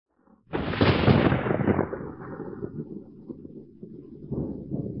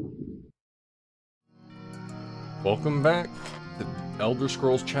Welcome back to Elder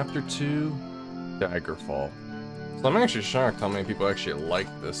Scrolls Chapter 2, Daggerfall. So I'm actually shocked how many people actually like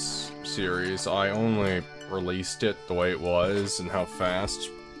this series. I only released it the way it was and how fast,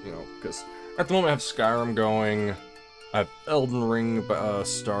 you know, because at the moment I have Skyrim going, I have Elden Ring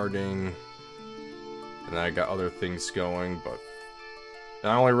starting, and I got other things going, but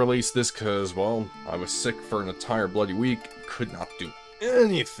I only released this because, well, I was sick for an entire bloody week, could not do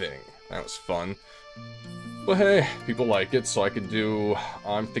anything. That was fun. But hey, people like it, so I could do...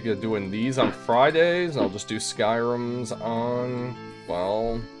 I'm thinking of doing these on Fridays, and I'll just do Skyrims on,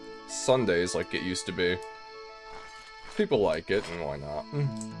 well, Sundays like it used to be. People like it, and why not?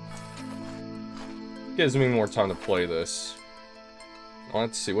 Gives me more time to play this.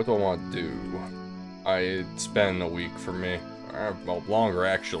 Let's see, what do I want to do? It's been a week for me. Well, longer,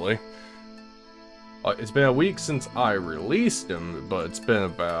 actually. It's been a week since I released them, but it's been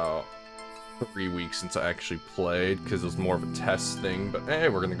about 3 weeks since I actually played, because it was more of a test thing, but hey,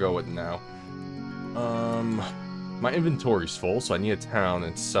 we're gonna go with it now. My inventory's full, so I need a town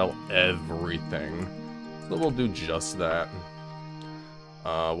and sell everything. So we'll do just that.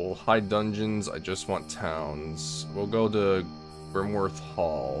 We'll hide dungeons, I just want towns. We'll go to Grimworth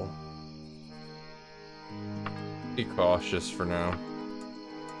Hall. Be cautious for now.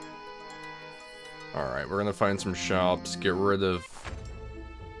 Alright, we're gonna find some shops, get rid of...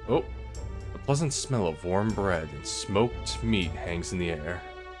 Oh! The pleasant smell of warm bread and smoked meat hangs in the air.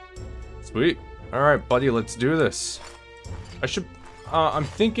 Sweet. Alright, buddy, let's do this. I should... I'm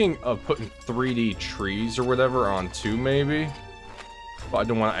thinking of putting 3D trees or whatever on too, maybe. But I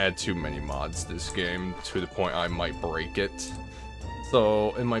don't want to add too many mods to this game, to the point I might break it.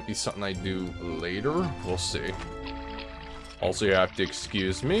 So, it might be something I do later. We'll see. Also, you have to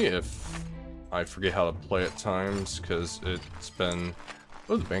excuse me if I forget how to play at times, because it's been...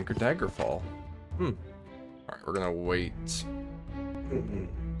 Oh, the Banker Daggerfall. Alright, we're gonna wait.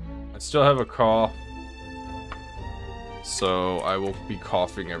 I still have a cough, so I will be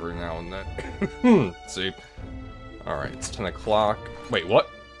coughing every now and then. See? Alright, it's 10 o'clock. Wait, what?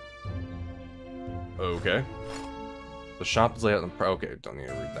 Okay. The shop is laid out in the... Okay, don't need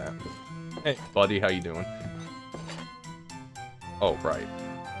to read that. Hey, buddy, how you doing? Oh, right.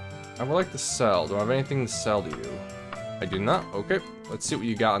 I would like to sell. Do I have anything to sell to you? I do not? Okay. Let's see what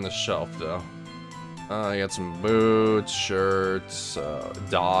you got on the shelf, though. You got some boots, shirts,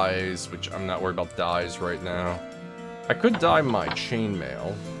 dyes, which I'm not worried about dyes right now. I could dye my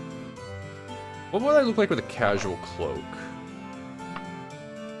chainmail. What would I look like with a casual cloak?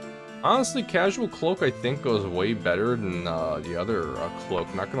 Honestly, casual cloak I think goes way better than the other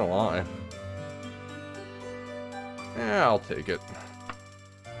cloak, not gonna lie. Yeah, I'll take it.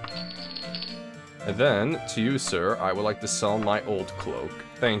 And then, to you, sir, I would like to sell my old cloak.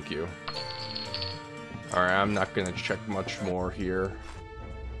 Thank you. Alright, I'm not gonna check much more here.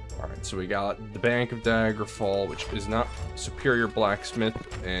 Alright, so we got the Bank of Daggerfall, which is not Superior Blacksmith,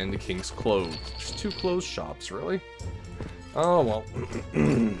 and the King's Clothes. Just 2 clothes shops, really? Oh, well.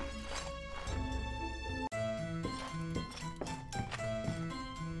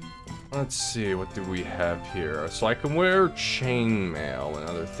 Let's see, what do we have here? So I can wear chainmail and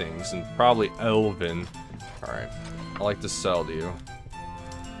other things, and probably elven. Alright, I like to sell to you.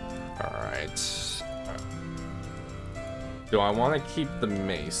 Alright. Do I want to keep the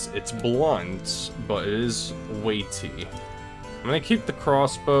mace? It's blunt, but it is weighty. I'm going to keep the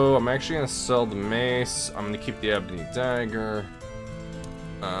crossbow. I'm actually going to sell the mace. I'm going to keep the ebony dagger.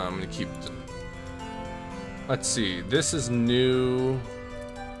 I'm going to keep the... Let's see, this is new...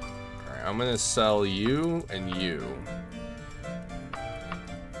 I'm gonna sell you and you.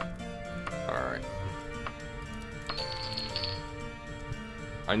 Alright.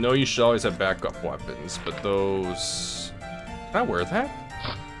 I know you should always have backup weapons, but those... Can I wear that?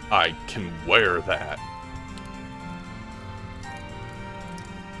 I can wear that.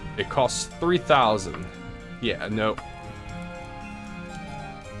 It costs 3,000. Yeah, no.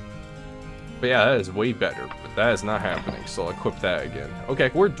 But yeah, that is way better. But that is not happening, so I'll equip that again. Okay, I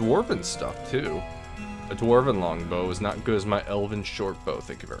can wear dwarven stuff, too. A dwarven longbow is not good as my elven short bow,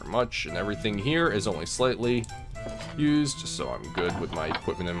 thank you very much. And everything here is only slightly used, so I'm good with my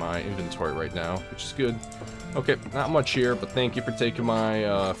equipment in my inventory right now, which is good. Okay, not much here, but thank you for taking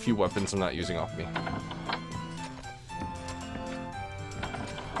my few weapons I'm not using off me.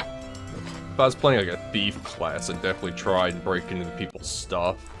 If I was playing like a thief class, I'd definitely try and break into people's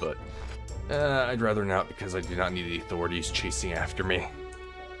stuff, but... I'd rather not, because I do not need the authorities chasing after me.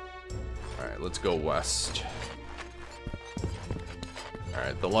 Alright, let's go west.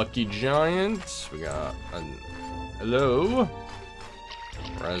 Alright, the Lucky Giant. We got a... Hello?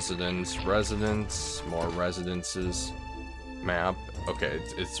 Residence, more residences. Map. Okay,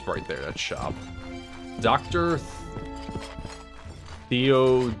 it's right there, that shop. Dr.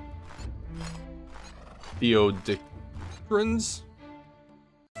 Theodictrans?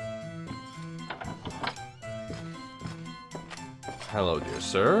 Hello, dear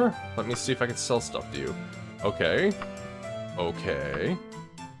sir. Let me see if I can sell stuff to you. Okay. Okay.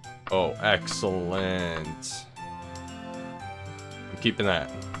 Oh, excellent. I'm keeping that.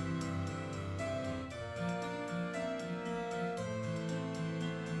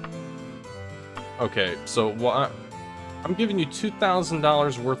 Okay, so what? I'm giving you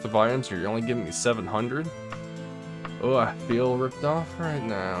 $2,000 worth of items, you're only giving me 700. Oh, I feel ripped off right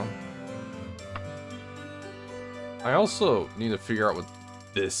now. I also need to figure out what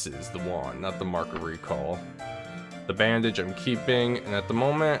this is, the one, not the marker recall. The bandage I'm keeping, and at the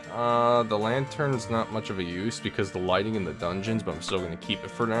moment, the lantern's not much of a use because the lighting in the dungeons, but I'm still gonna keep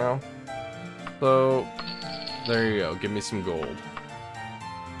it for now. So, there you go, give me some gold.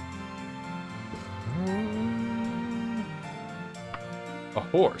 A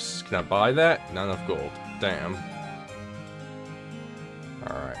horse, can I buy that? Not enough gold, damn.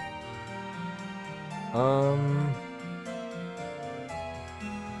 Alright.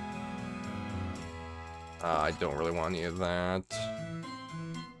 I don't really want any of that.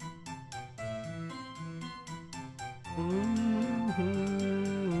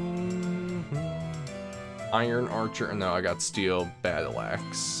 Iron Archer, no, I got Steel Battle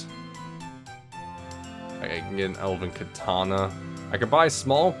Axe. I can get an Elven Katana. I could buy a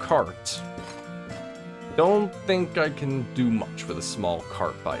small cart. Don't think I can do much with a small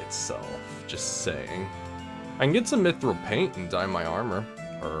cart by itself, just saying. I can get some mithril paint and dye my armor.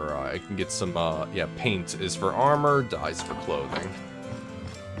 Or I can get some, yeah, paint is for armor, dyes for clothing.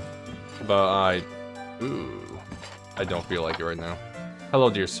 But I don't feel like it right now.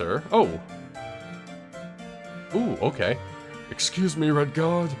 Hello, dear sir. Oh. Ooh, okay. Excuse me, Red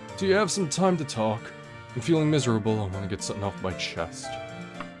God. Do you have some time to talk? I'm feeling miserable. I want to get something off my chest.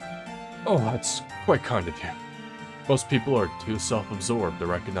 Oh, that's quite kind of you. Most people are too self-absorbed to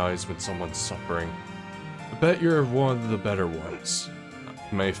recognize when someone's suffering. I bet you're one of the better ones.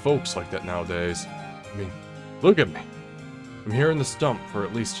 Many folks like that nowadays. I mean, look at me. I'm here in the stump for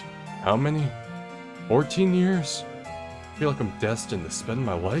at least, how many? 14 years? I feel like I'm destined to spend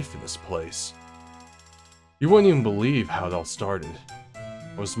my life in this place. You wouldn't even believe how it all started.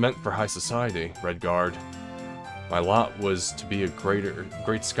 I was meant for high society, Redguard. My lot was to be a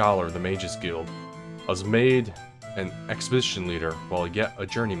great scholar of the Mages Guild. I was made an expedition leader while yet a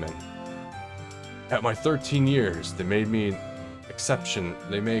journeyman. At my 13 years, they made exception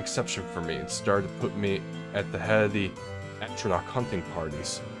for me and started to put me at the head of the Atronach hunting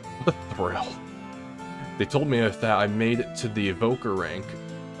parties. What a thrill. They told me if that I made it to the evoker rank,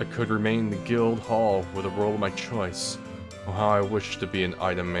 I could remain in the guild hall with a role of my choice. Oh, how I wish to be an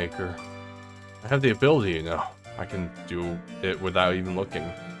item maker. I have the ability, you know. I can do it without even looking.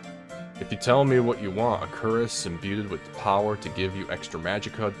 If you tell me what you want, a cuirass imbued with the power to give you extra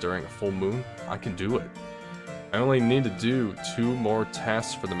magicka during a full moon, I can do it. I only need to do 2 more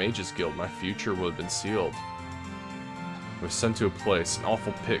tasks for the Mages Guild. My future would have been sealed. I was sent to a place, an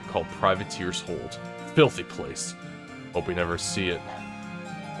awful pit called Privateer's Hold. Filthy place. Hope we never see it.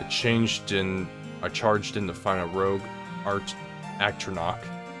 I charged in to find a rogue Atronach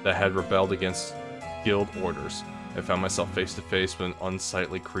that had rebelled against guild orders. I found myself face to face with an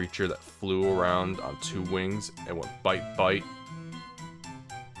unsightly creature that flew around on 2 wings and went bite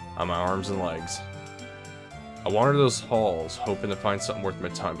on my arms and legs. I wandered those halls, hoping to find something worth my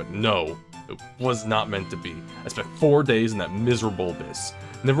time, but no, it was not meant to be. I spent 4 days in that miserable abyss.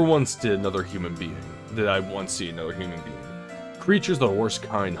 Never once did I once see another human being. Creatures of the worst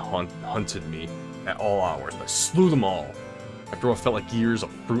kind hunted me at all hours, but I slew them all. After what felt like years of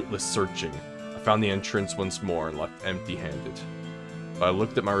fruitless searching, I found the entrance once more and left empty-handed. But I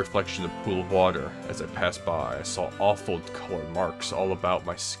looked at my reflection in a pool of water. As I passed by, I saw awful color marks all about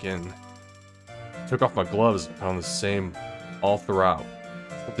my skin. I took off my gloves and found the same all throughout.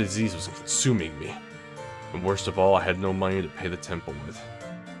 The disease was consuming me. And worst of all, I had no money to pay the temple with.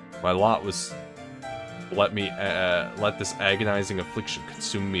 My lot was let this agonizing affliction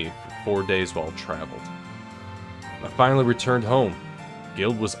consume me for 4 days while I traveled. I finally returned home. The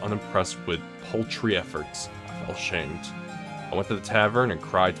guild was unimpressed with paltry efforts. I felt ashamed. I went to the tavern and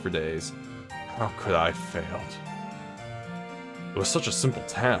cried for days. How could I have failed? It was such a simple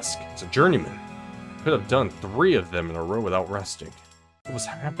task. As a journeyman, I could have done 3 of them in a row without resting. What was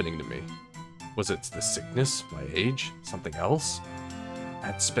happening to me? Was it the sickness, my age, something else? I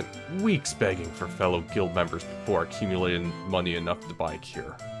had spent weeks begging for fellow guild members before I accumulated money enough to buy a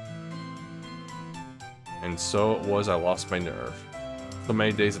cure. And so it was I lost my nerve. So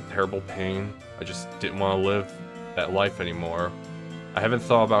many days of terrible pain, I just didn't want to live that life anymore. I haven't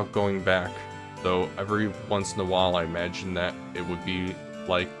thought about going back, though every once in a while I imagine that it would be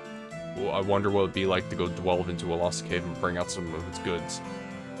like, well, I wonder what it would be like to go delve into a lost cave and bring out some of its goods.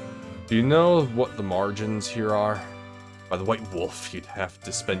 Do you know what the margins here are? By the White Wolf, you'd have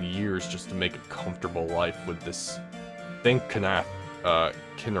to spend years just to make a comfortable life with this. Thank Kinnereth,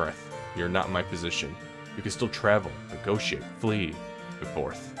 you're not in my position. You can still travel, negotiate, flee, and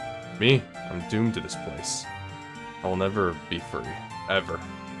forth. Me, I'm doomed to this place. I will never be free. Ever.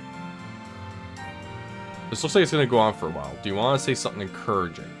 This looks like it's going to go on for a while. Do you want to say something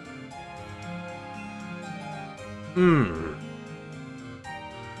encouraging?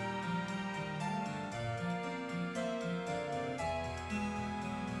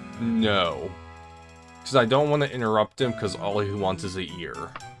 No. Because I don't want to interrupt him because all he wants is a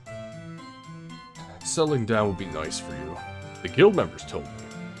ear. Settling down would be nice for you. The guild members told me.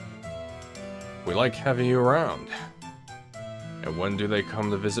 We like having you around. And when do they come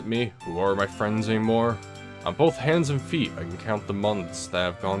to visit me? Who are my friends anymore? On both hands and feet, I can count the months that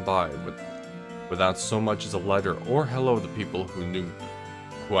have gone by without so much as a letter or hello to people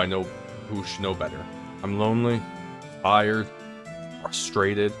who I know who should know better. I'm lonely, tired,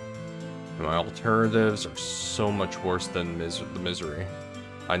 frustrated, and my alternatives are so much worse than the misery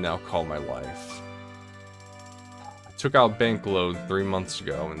I now call my life. I took out a bank loan 3 months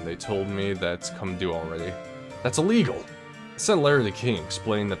ago, and they told me that it's come due already. That's illegal! I sent a letter to the king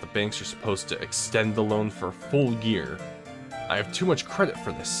explaining that the banks are supposed to extend the loan for a full year. I have too much credit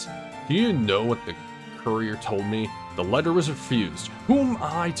for this. Do you know what the courier told me? The letter was refused. Who am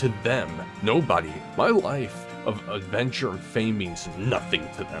I to them? Nobody. My life of adventure and fame means nothing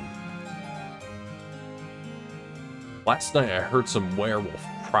to them. Last night I heard some werewolf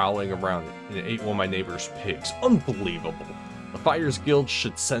prowling around and it ate one of my neighbor's pigs. Unbelievable. The Fires Guild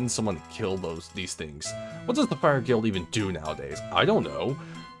should send someone to kill these things. What does the Fire Guild even do nowadays? I don't know.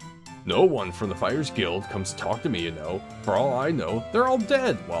 No one from the Fires Guild comes to talk to me, you know. For all I know, they're all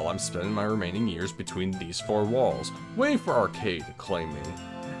dead while I'm spending my remaining years between these four walls, waiting for Arkay to claim me.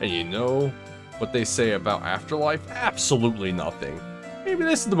 And you know what they say about afterlife? Absolutely nothing. Maybe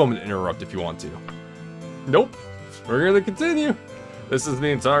this is the moment to interrupt if you want to. Nope. We're gonna continue. This is the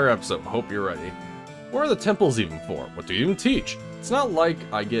entire episode. Hope you're ready. What are the temples even for? What do you even teach? It's not like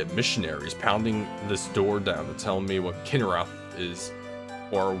I get missionaries pounding this door down to tell me what Kinnereth is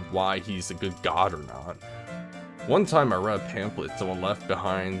or why he's a good god or not. One time I read a pamphlet someone left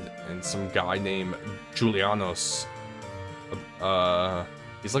behind and some guy named Julianos.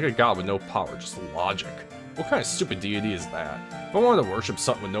 He's like a god with no power, just logic. What kind of stupid deity is that? If I wanted to worship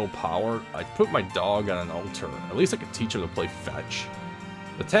something with no power, I'd put my dog on an altar. At least I could teach him to play fetch.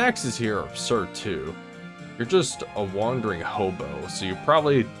 The taxes here are absurd too. You're just a wandering hobo, so you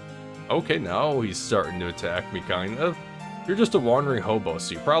probably... Okay, now he's starting to attack me, kind of. You're just a wandering hobo,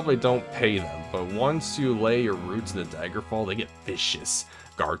 so you probably don't pay them, but once you lay your roots in the Daggerfall, they get vicious.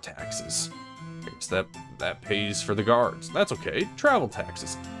 Guard taxes. I guess that pays for the guards. That's okay. Travel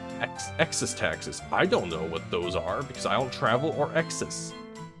taxes. Excess taxes. I don't know what those are, because I don't travel or excess.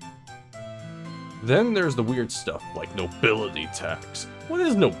 Then there's the weird stuff, like nobility tax. What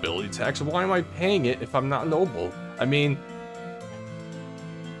is nobility tax? Why am I paying it if I'm not noble? I mean,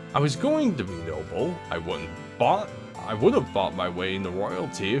 I was going to be noble. I would have bought my way into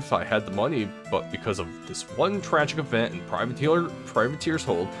royalty if I had the money, but because of this one tragic event in Privateer's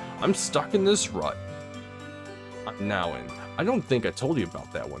Hold, I'm stuck in this rut. I'm now in. I don't think I told you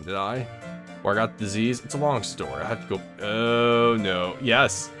about that one, did I? Where I got the disease? It's a long story. I have to go... Oh, no.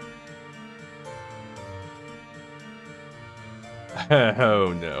 Yes.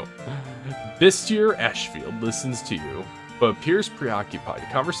 Oh, no. Bistier Ashfield listens to you, but appears preoccupied. The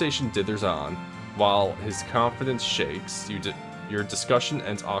conversation dithers on. While his confidence shakes, your discussion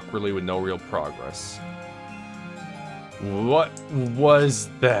ends awkwardly with no real progress. What was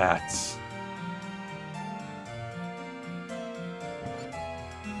that?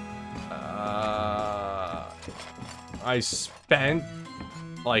 I spent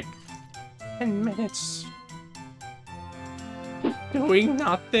like 10 minutes doing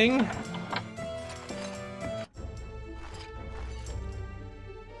nothing.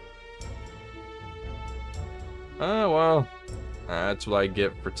 Oh, well, that's what I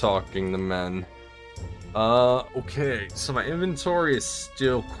get for talking to men. Okay, so my inventory is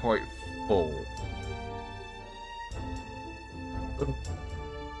still quite full.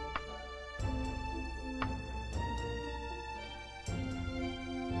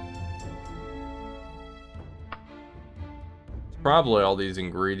 Probably all these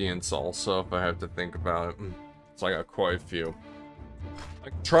ingredients also, if I have to think about it. So I got quite a few. I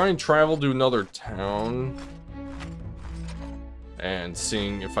can try and travel to another town. And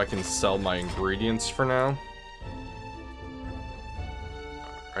seeing if I can sell my ingredients for now.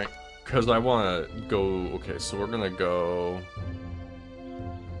 Alright. Because I want to go... Okay, so we're going to go...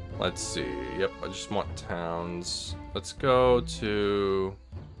 Let's see. Yep, I just want towns. Let's go to...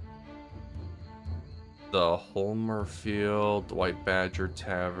 the Holmer Field, White Badger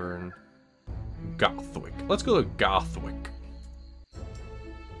Tavern, Gothwick. Let's go to Gothwick.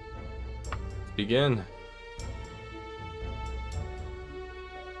 Begin.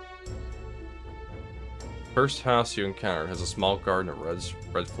 First house you encounter has a small garden of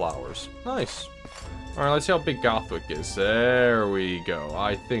red flowers. Nice. Alright, let's see how big Gothwick is. There we go.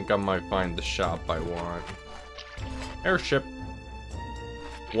 I think I might find the shop I want. Airship.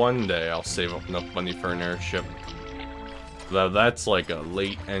 One day I'll save up enough money for an airship. That's like a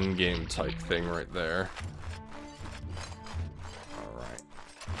late endgame type thing right there. Alright.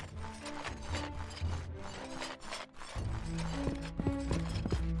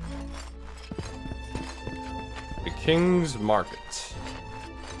 The King's Market.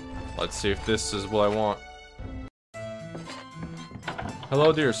 Let's see if this is what I want.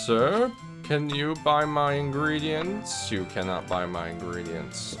 Hello, dear sir. Can you buy my ingredients? You cannot buy my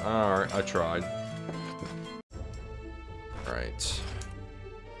ingredients. Alright, I tried. Right.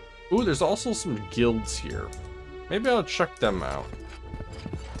 Ooh, there's also some guilds here. Maybe I'll check them out.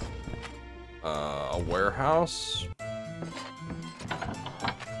 A warehouse?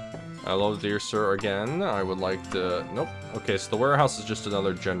 Hello, dear sir, again. I would like to... Nope. Okay, so the warehouse is just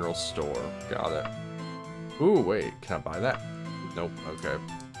another general store. Got it. Ooh, wait. Can I buy that? Nope. Okay.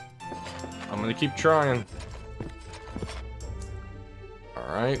 I'm gonna keep trying.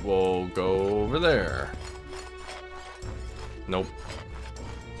 Alright, we'll go over there. Nope.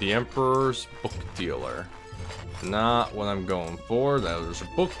 The Emperor's Book Dealer. Not what I'm going for. Those are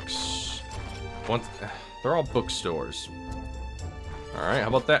books. They're all bookstores. Alright, how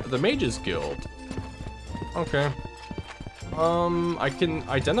about that? The Mages Guild. Okay. I can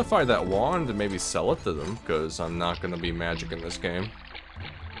identify that wand and maybe sell it to them, because I'm not gonna be magic in this game.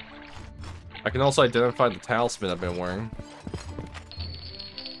 I can also identify the talisman I've been wearing.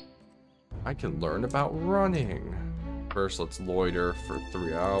 I can learn about running. First, let's loiter for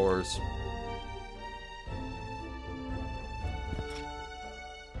 3 hours.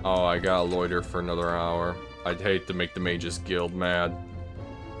 Oh, I gotta loiter for another hour. I'd hate to make the Mages Guild mad.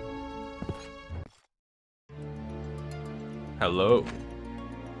 Hello.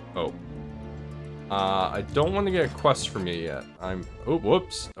 Oh. I don't want to get a quest from you yet. Oh,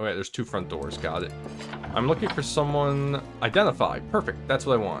 whoops. Oh, wait, there's 2 front doors. Got it. I'm looking for someone... Identify. Perfect. That's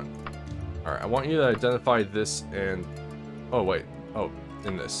what I want. Alright, I want you to identify this and... Oh, wait. Oh,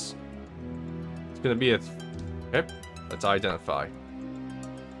 in this. It's gonna be a... Okay, let's identify.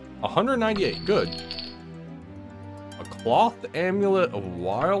 198. Good. A cloth amulet of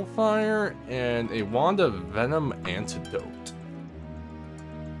wildfire and a wand of venom antidote.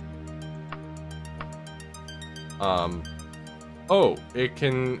 Oh, it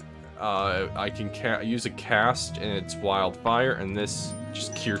can, I can use a cast and it's wildfire, and this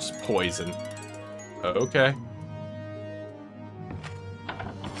just cures poison. Okay.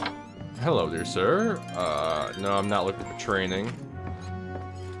 Hello there, sir. No, I'm not looking for training.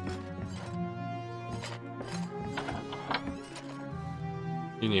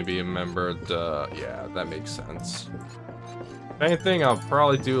 You need to be a member. Yeah, that makes sense. If anything, I'll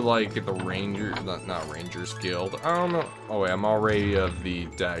probably do like the Ranger, not Rangers Guild. I don't know. Oh wait, I'm already of the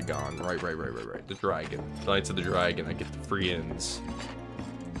Dagon. Right. The Dragon. The Knights of the Dragon. I get the free ins.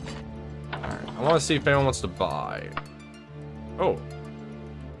 Alright, I want to see if anyone wants to buy. Oh.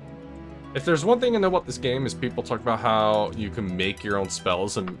 If there's one thing I know about this game is people talk about how you can make your own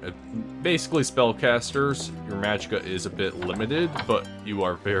spells, and basically spellcasters, your magicka is a bit limited, but you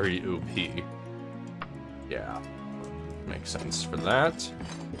are very OP. Yeah, makes sense for that.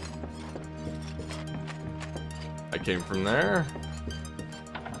 I came from there.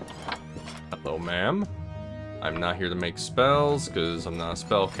 Hello, ma'am. I'm not here to make spells, because I'm not a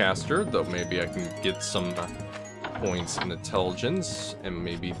spellcaster, though maybe I can get some points in intelligence and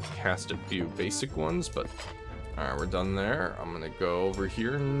maybe cast a few basic ones, but alright, we're done there. I'm gonna go over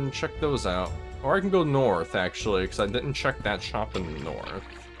here and check those out. Or I can go north, actually, because I didn't check that shop in the north.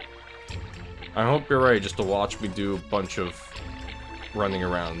 I hope you're ready just to watch me do a bunch of running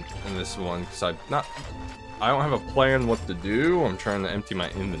around in this one, because I don't have a plan what to do. I'm trying to empty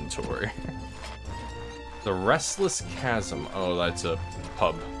my inventory. The Restless Chasm. Oh, that's a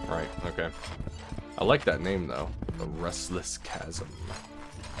pub, right? Okay. I like that name though. The Restless Chasm.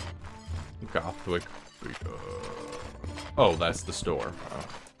 Gothwick. Oh, that's the store. Oh.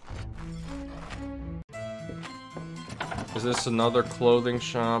 Is this another clothing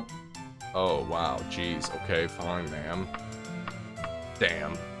shop? Oh, wow. Jeez. Okay, fine, ma'am.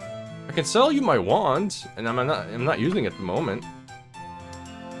 Damn. I can sell you my wand, and I'm not using it at the moment.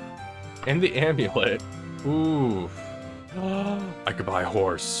 And the amulet. Ooh. I could buy a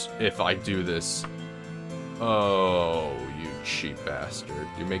horse if I do this. Oh, you cheap bastard.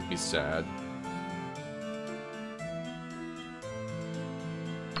 You make me sad.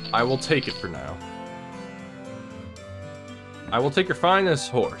 I will take it for now. I will take your finest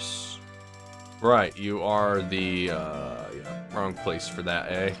horse. Right, you are the, yeah, wrong place for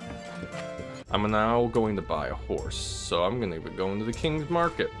that, eh? I'm now going to buy a horse, so I'm gonna be going to the King's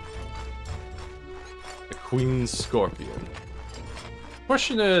Market. The Queen's Scorpion.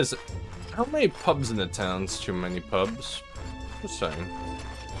 Question is, how many pubs in the town's too many pubs? Just saying.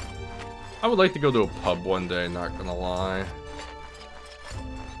 I would like to go to a pub one day, not gonna lie.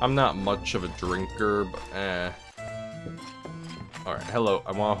 I'm not much of a drinker, but eh. Alright, hello,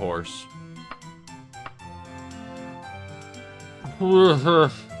 I want a horse.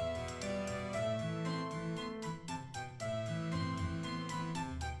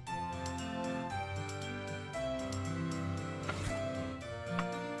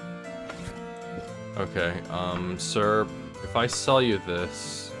 Okay, sir, if I sell you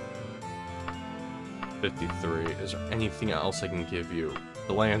this... 53, is there anything else I can give you?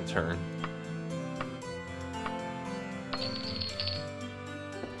 The lantern.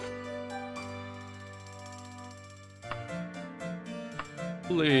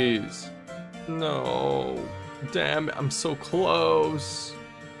 Please. No. Damn it, I'm so close.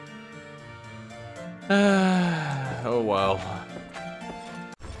 Oh well.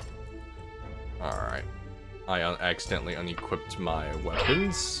 Alright. I accidentally unequipped my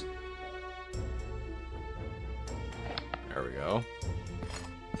weapons. There we go.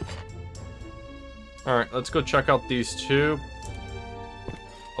 Alright, let's go check out these two.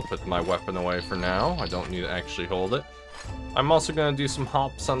 I'll put my weapon away for now. I don't need to actually hold it. I'm also going to do some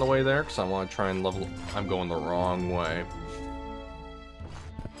hops on the way there, because I want to try and level... I'm going the wrong way.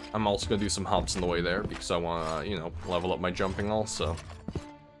 I'm also going to do some hops on the way there, because I want to, you know, level up my jumping also.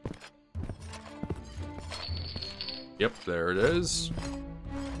 Yep, there it is.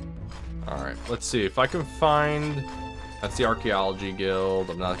 Alright, let's see if I can find... That's the Archaeology Guild.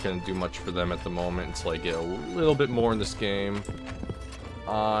 I'm not going to do much for them at the moment until I get a little bit more in this game.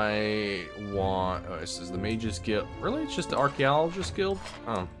 I want... Oh, this is the Mages Guild. Really? It's just the Archaeologist Guild?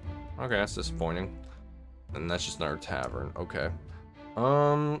 Oh. Okay, that's disappointing. And that's just another tavern. Okay.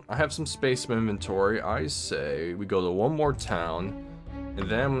 I have some space in inventory. I say we go to one more town, and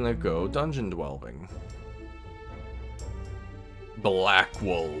then I'm gonna go dungeon delving.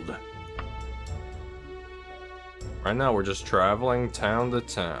 Blackwold. Right now we're just traveling town to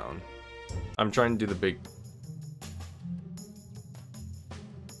town. I'm trying to do the big...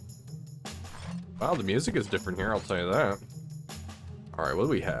 Wow, the music is different here, I'll tell you that. Alright, what do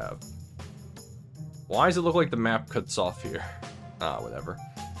we have? Why does it look like the map cuts off here? Ah, whatever.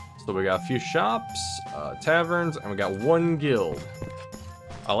 So we got a few shops, taverns, and we got one guild.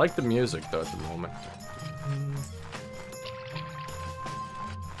 I like the music, though, at the moment.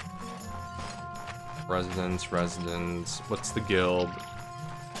 Residence. What's the guild?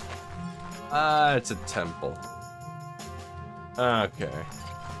 It's a temple. Okay.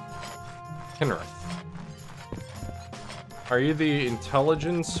 Kinrith. Are you the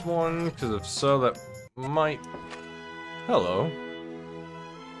intelligence one? Because if so, that might... Hello.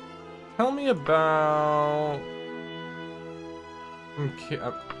 Tell me about... Okay.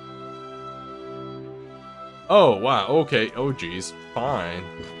 Oh, wow. Okay. Oh, geez. Fine.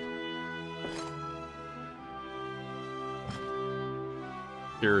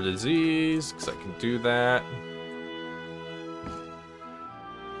 Cure disease, because I can do that.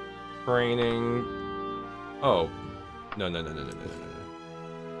 Training. Oh. No.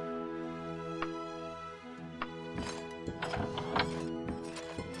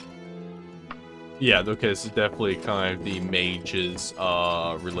 Yeah, okay, this is definitely kind of the mage's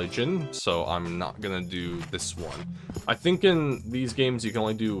religion, so I'm not gonna do this one. I think in these games you can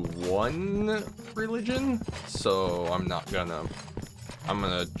only do one religion, so I'm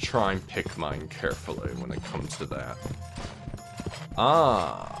gonna try and pick mine carefully when it comes to that.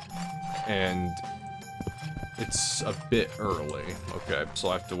 And it's a bit early. Okay, so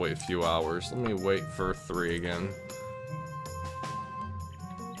I have to wait a few hours. Let me wait for 3 again.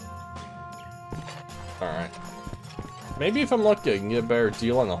 Alright. Maybe if I'm lucky, I can get a better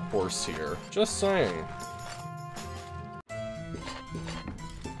deal on a horse here. Just saying.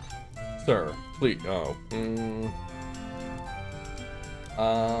 Sir, please. Oh.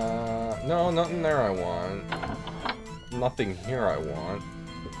 No, nothing there I want. Nothing here I want.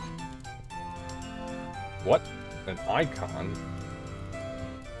 What? An icon?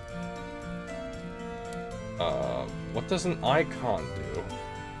 What does an icon do?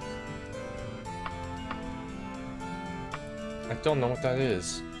 I don't know what that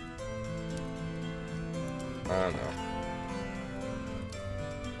is. I don't know.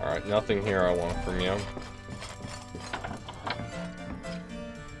 Alright, nothing here I want from you.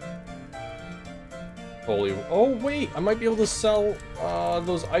 Holy... Oh, wait! I might be able to sell,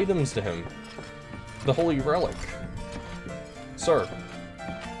 those items to him. The Holy Relic. Sir.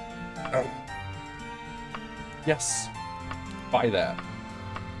 Oh. Yes. Buy that.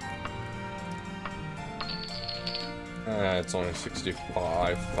 It's only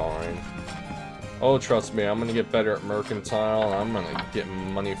 65, fine. Oh, trust me, I'm gonna get better at Mercantile, and I'm gonna get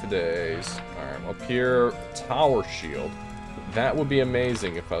money for days. Alright, up here, Tower Shield. That would be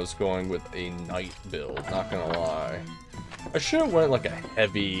amazing if I was going with a Knight build, not gonna lie. I should have went like a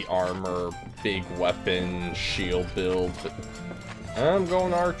heavy armor, big weapon, shield build, but I'm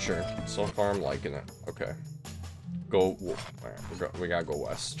going Archer. So far, I'm liking it. Okay. Go, we gotta go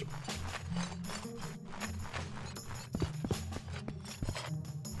west.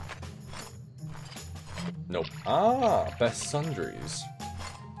 Nope. Ah, best sundries.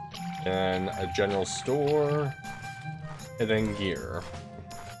 And a general store. And then gear.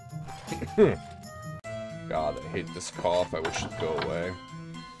 God, I hate this cough. I wish it'd go away.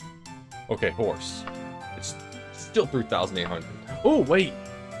 Okay, horse. It's still 3,800. Oh, wait!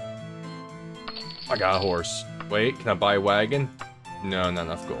 I got a horse. Wait, can I buy a wagon? No, not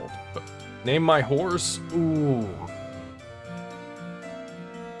enough gold. But name my horse? Ooh.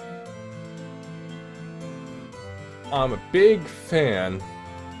 I'm a big fan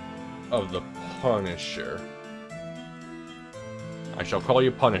of the Punisher. I shall call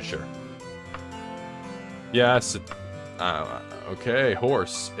you Punisher. Yes. Okay,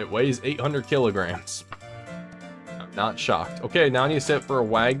 horse. It weighs 800 kilograms. I'm not shocked. Okay, now I need to set for a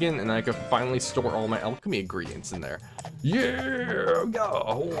wagon, and I can finally store all my alchemy ingredients in there. Yeah, got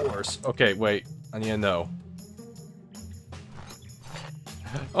a horse. Okay, wait. I need to know.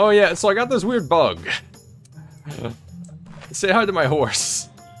 Oh yeah, so I got this weird bug. Say hi to my horse.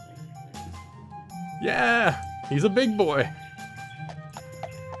 Yeah, he's a big boy.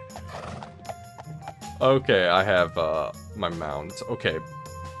 Okay, I have my mount. Okay,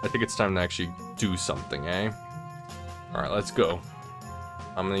 I think it's time to actually do something, eh? Alright, let's go.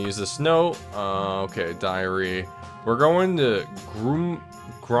 I'm gonna use this note. Okay, diary. We're going to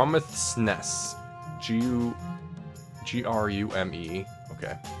Grumeth's Nest. G-R-U-M-E.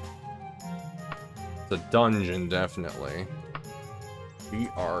 Okay. It's a dungeon, definitely.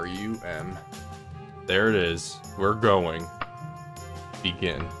 B-R-U-M. There it is. We're going.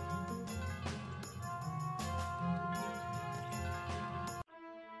 Begin.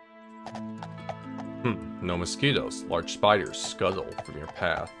 No mosquitoes. Large spiders scuttle from your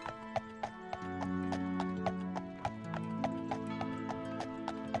path.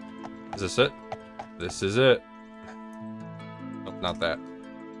 Is this it? This is it. Oh, not that.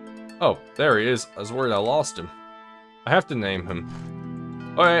 Oh, there he is. I was worried I lost him. I have to name him.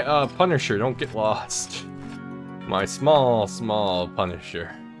 Alright, Punisher, don't get lost. My small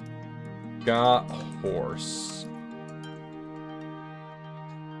Punisher. Got horse.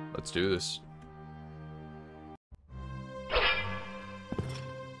 Let's do this.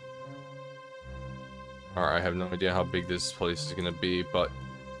 Alright, I have no idea how big this place is gonna be, but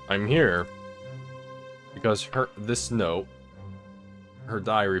I'm here because this note, her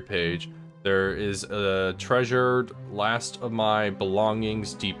diary page, there is a treasured last of my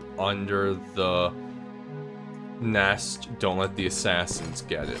belongings deep under the nest. Don't let the assassins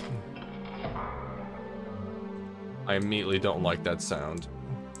get it. I immediately don't like that sound.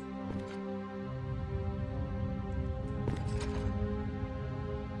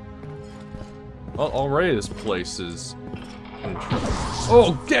 Well, already this place is...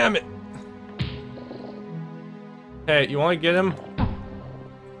 Oh, damn it! Hey, you want to get him?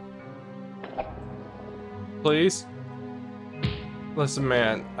 Please? Listen,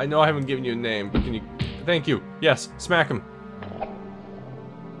 man, I know I haven't given you a name, but can you... Thank you. Yes, smack him.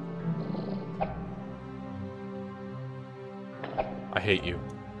 I hate you.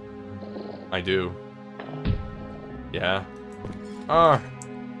 I do. Yeah. Ah.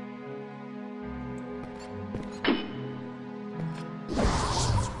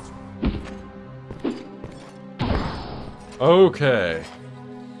 Okay.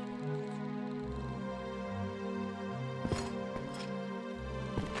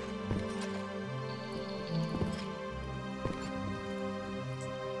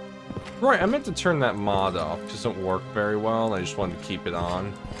 Right, I meant to turn that mod off. It doesn't work very well, and I just wanted to keep it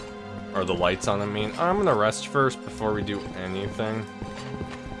on. Or the lights on, I mean. I'm gonna rest first before we do anything.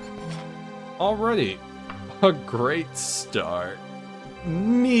 Already, a great start.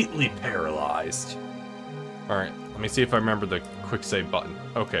 Neatly paralyzed. Alright, let me see if I remember the quick save button.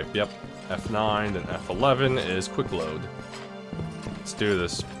 Okay, yep. F9, then F11 is quick load. Let's do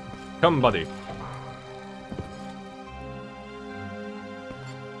this. Come, buddy.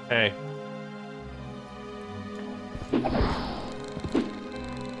 Hey.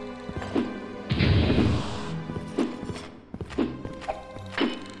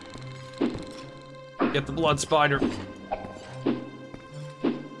 Get the blood spider.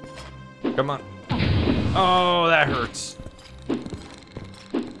 Come on. Oh, that hurts.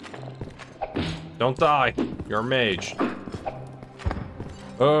 Don't die. You're a mage.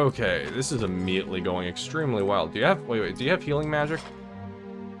 Okay, this is immediately going extremely well. Do you have... Wait, do you have healing magic?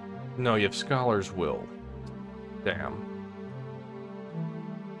 No, you have Scholar's Will. Damn.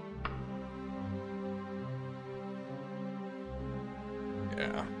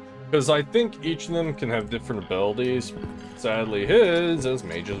 Yeah. Because I think each of them can have different abilities. Sadly, his is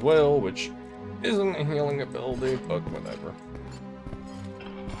Mage's Will, which isn't a healing ability, but whatever.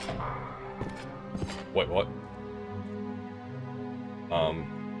 Wait, what?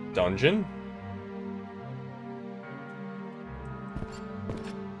 Dungeon?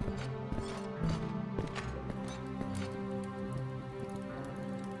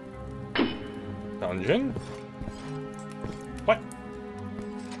 Dungeon? What?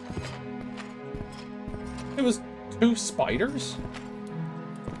 It was 2 spiders?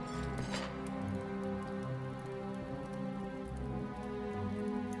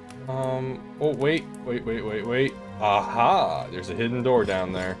 Oh, wait. Aha! There's a hidden door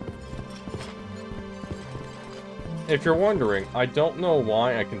down there. If you're wondering, I don't know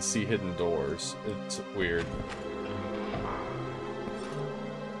why I can see hidden doors. It's weird.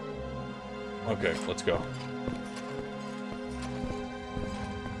 Okay, let's go.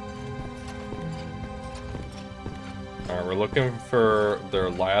 Alright, we're looking for their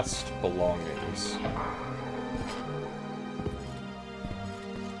last belongings.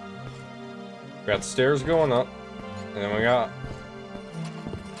 We got stairs going up, and then we got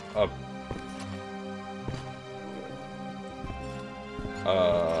a...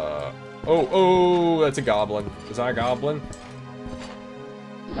 Oh, that's a goblin. Is that a goblin?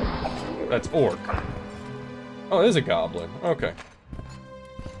 That's orc. Oh, it is a goblin. Okay.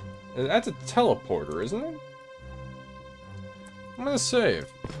 That's a teleporter, isn't it? I'm gonna save.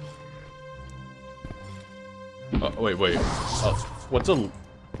 Wait. What's a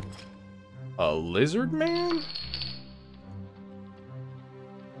lizard man?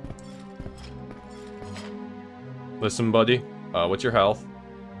 Listen, buddy. What's your health?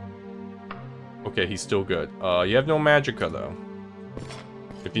 Okay, he's still good. You have no magicka, though.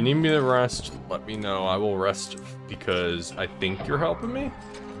 If you need me to rest, let me know. I will rest because I think you're helping me.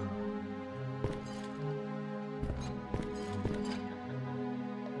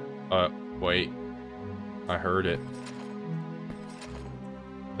 Wait. I heard it.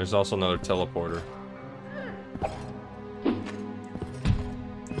 There's also another teleporter.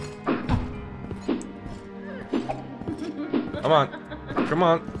 Come on. Come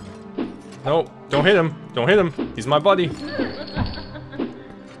on. No, don't hit him. Don't hit him. He's my buddy.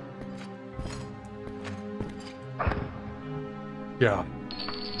 Yeah.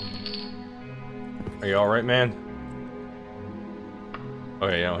 Are you alright, man?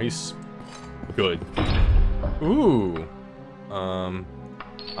 Okay, no, he's good. Ooh.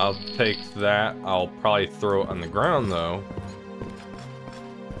 I'll take that. I'll probably throw it on the ground, though.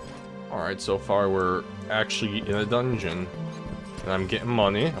 Alright, so far we're actually in a dungeon. And I'm getting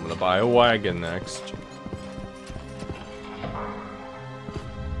money. I'm gonna buy a wagon next.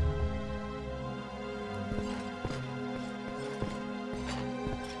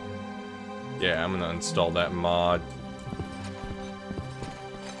 Yeah, I'm gonna install that mod.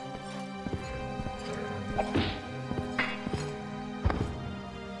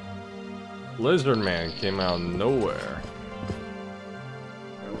 Lizard Man came out of nowhere.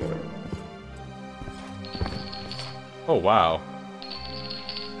 Oh, wow.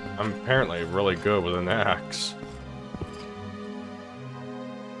 I'm apparently really good with an axe.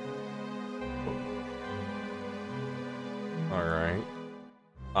 Alright.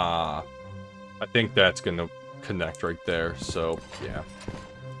 I think that's gonna connect right there, so, yeah.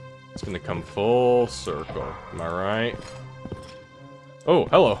 It's gonna come full circle. Am I right? Oh,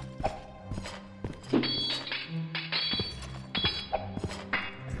 hello.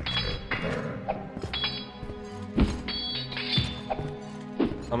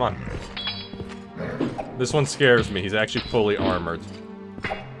 Come on. This one scares me. He's actually fully armored.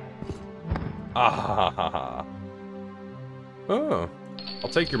 Ah ha ha ha. Oh, I'll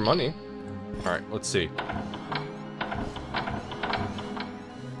take your money. Alright, let's see.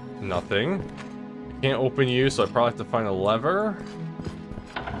 Nothing. I can't open you, so I probably have to find a lever.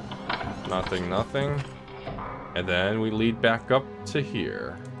 Nothing, nothing. And then we lead back up to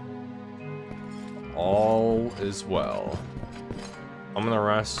here. All is well. I'm gonna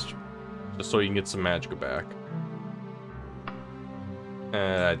rest, just so you can get some magicka back.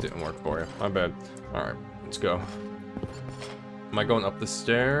 That didn't work for you. My bad. Alright, let's go. Am I going up the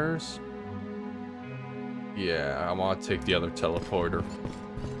stairs? Yeah, I want to take the other teleporter.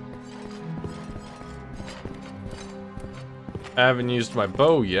 I haven't used my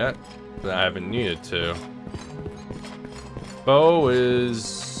bow yet, but I haven't needed to. Bow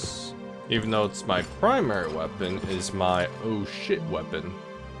is, even though it's my primary weapon, is my oh shit weapon.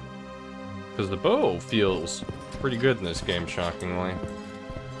 Because the bow feels pretty good in this game, shockingly.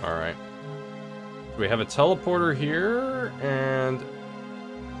 Alright. We have a teleporter here, and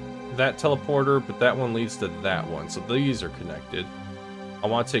that teleporter, but that one leads to that one. So these are connected. I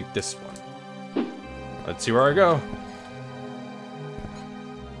want to take this one. Let's see where I go.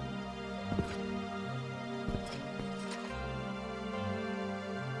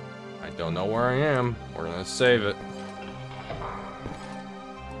 I don't know where I am. We're gonna save it.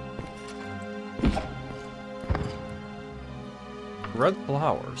 Red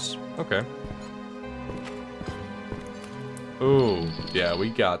flowers. Okay. Ooh, yeah, we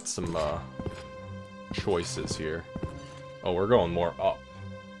got some choices here. Oh, we're going more up.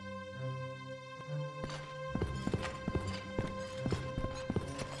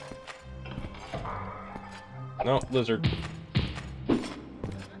 No, lizard.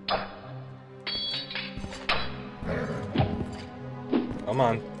 Come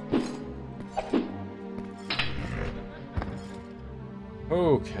on.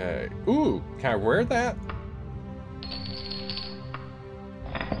 Okay. Ooh, can I wear that?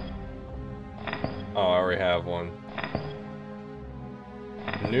 Oh, I already have one.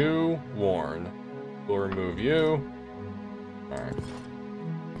 New, worn. We'll remove you. Alright.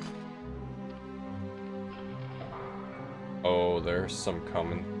 Oh, there's some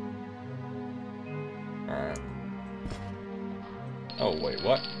coming. Alright. Oh, wait,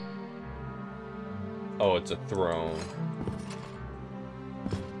 what? Oh, it's a throne.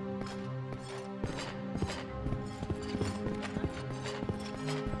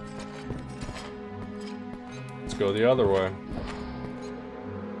 Go the other way.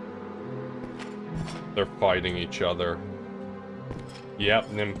 They're fighting each other.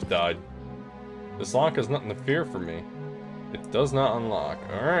 Yep, Nymph died. This lock has nothing to fear for me. It does not unlock.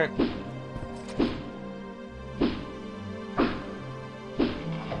 Alright.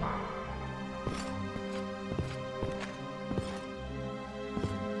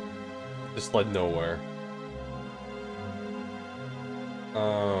 Just led nowhere.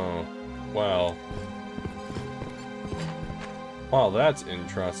 Oh, well. Wow, that's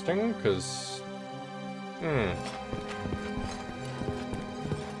interesting, because...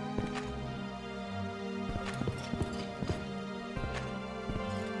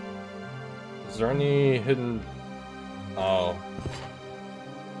 Is there any hidden... Oh.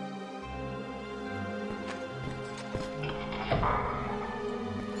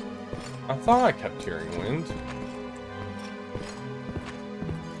 I thought I kept hearing wind.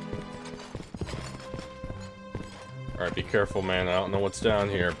 Alright, be careful, man. I don't know what's down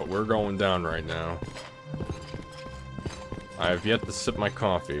here, but we're going down right now. I have yet to sip my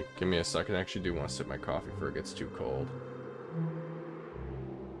coffee. Give me a second. I actually do want to sip my coffee before it gets too cold.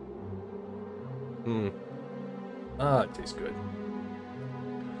 Ah, it tastes good.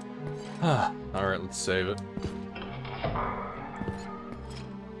 Ah, alright, let's save it.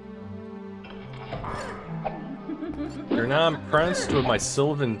 You're not impressed with my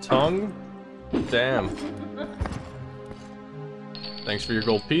sylvan tongue? Damn. Thanks for your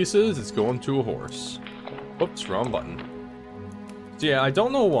gold pieces. It's going to a horse. Oops, wrong button. So yeah, I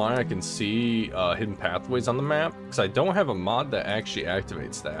don't know why I can see hidden pathways on the map, because I don't have a mod that actually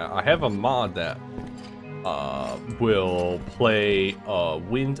activates that. I have a mod that will play a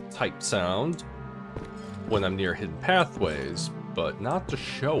wind type sound when I'm near hidden pathways, but not to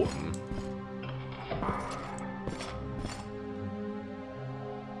show them.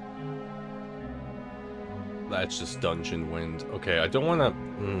 That's just dungeon wind. Okay, I don't want to...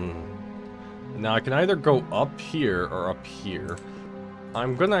 Now, I can either go up here or up here.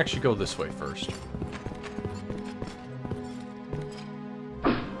 I'm gonna actually go this way first.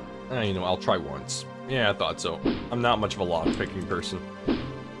 You know, I'll try once. Yeah, I thought so. I'm not much of a lock-picking person.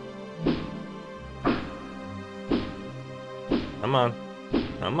 Come on.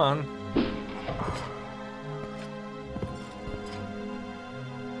 Come on.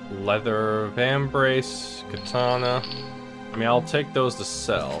 Leather vambrace, katana. I mean, I'll take those to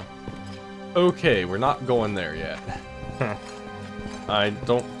sell. Okay, we're not going there yet. I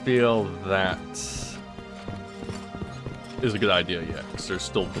don't feel that is a good idea yet, because they're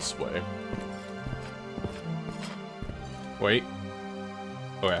still this way. Wait.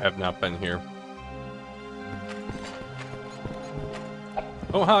 Oh, I have not been here.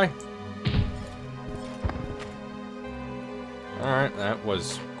 Oh, hi. Alright, that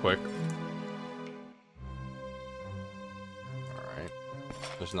was quick. Alright.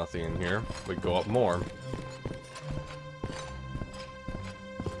 There's nothing in here. We go up more.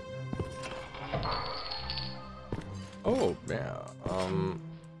 Oh, yeah.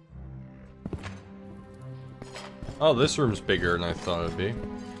 Oh, this room's bigger than I thought it'd be.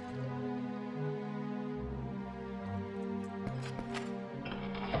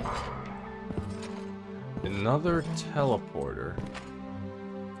 Another teleporter.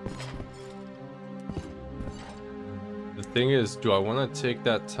 The thing is, do I want to take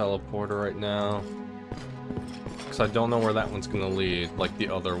that teleporter right now? Because I don't know where that one's going to lead, like the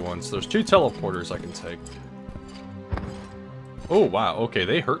other ones. There's 2 teleporters I can take. Oh, wow. Okay,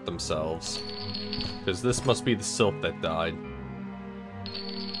 they hurt themselves. Because this must be the sylph that died.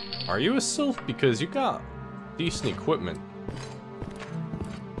 Are you a sylph? Because you got decent equipment.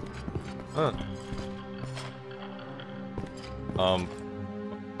 Huh. A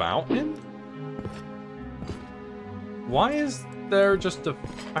fountain? Why is there just a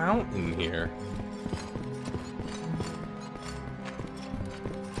fountain here?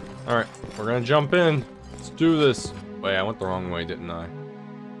 Alright, we're gonna jump in. Let's do this. Wait, I went the wrong way, didn't I?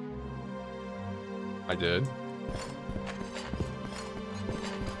 I did.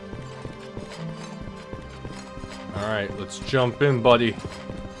 Alright, let's jump in, buddy.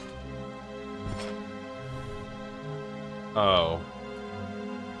 Oh.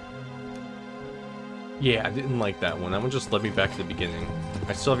 Yeah, I didn't like that one. That one just led me back to the beginning.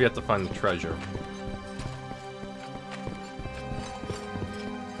 I still have yet to find the treasure.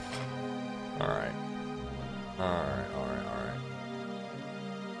 Alright. Alright.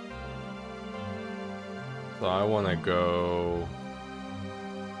 So I want to go...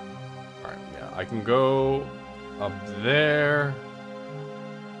 Alright, yeah. I can go up there.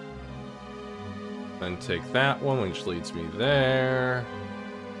 Then take that one, which leads me there.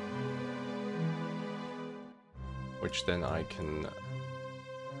 Which then I can...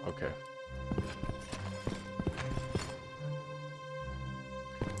 Okay.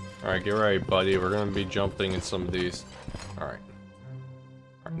 Alright, get ready, buddy. We're gonna be jumping in some of these. Alright.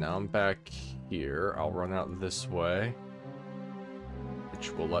 Alright, now I'm back here. I'll run out this way.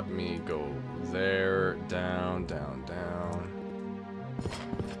 Which will let me go there, down, down, down.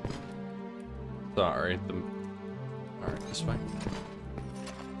 Sorry. Alright, this way.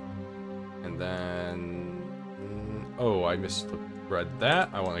 And then... Oh, I misread that.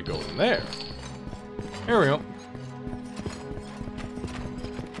 I want to go in there. Here we go.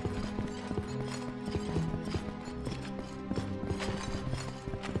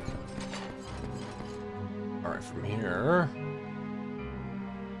 Alright, from here...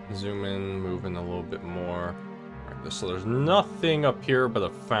 Zoom in, move in a little bit more. Alright, so there's nothing up here but a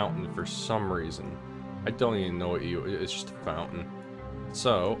fountain for some reason. I don't even know what it's just a fountain.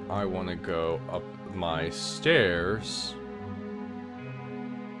 So, I want to go up my stairs.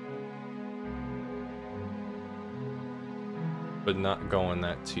 But not going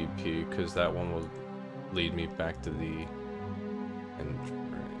that TP, because that one will lead me back to the...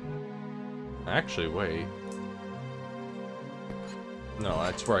 Actually, wait. No,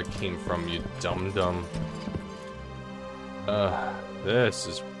 that's where I came from, you dum-dum. This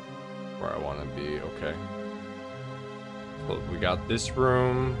is where I want to be, okay. So we got this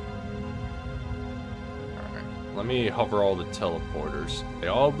room. Alright, let me hover all the teleporters. They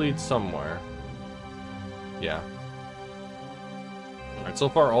all lead somewhere. Yeah. Alright, so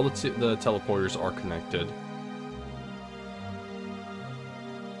far all the teleporters are connected.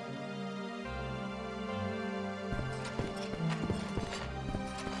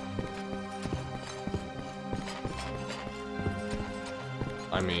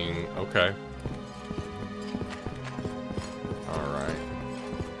 I mean, okay. Alright.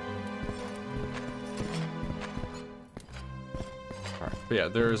 Alright, but yeah,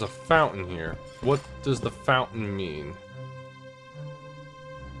 there is a fountain here. What does the fountain mean?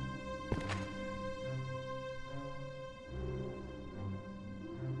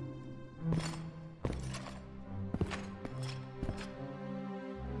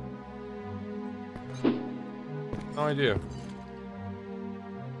 idea.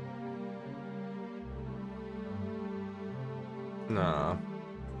 Nah.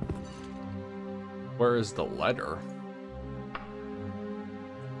 Where is the letter?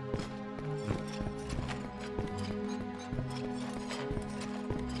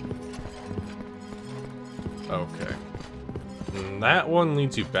 Okay. And that one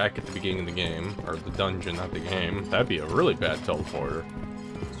leads you back at the beginning of the game. Or the dungeon, not the game. That'd be a really bad teleporter.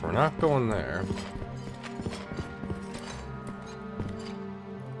 So we're not going there.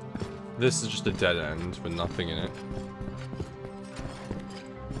 This is just a dead end with nothing in it.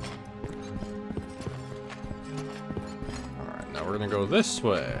 Alright, now we're gonna go this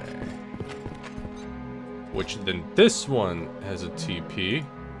way. Which then this one has a TP.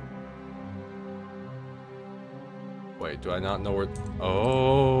 Wait, do I not know where...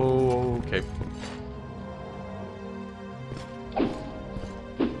 Oh, okay.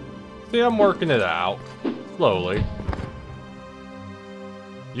 See, I'm working it out. Slowly.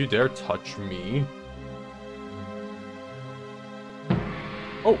 You dare touch me?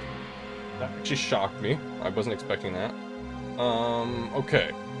 Oh! That actually shocked me. I wasn't expecting that.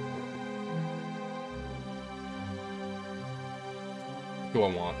 Okay. What do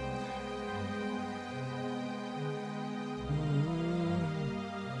I want?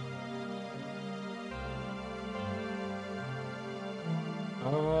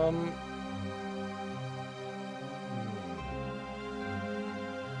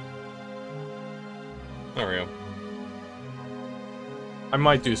 There we go. I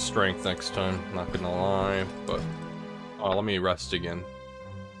might do strength next time, not gonna lie, but... Oh, let me rest again.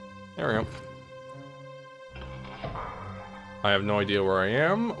 There we go. I have no idea where I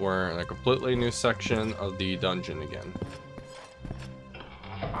am. We're in a completely new section of the dungeon again.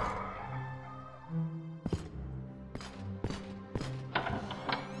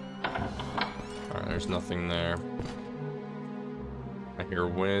 Alright, there's nothing there. I hear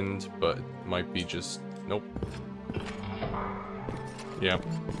wind, but it might be just... Nope. Yeah.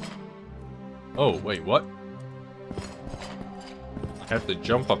 Oh, wait, what? I have to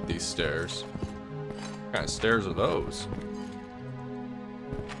jump up these stairs. What kind of stairs are those?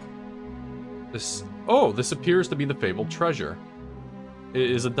 This... Oh, this appears to be the fabled treasure. It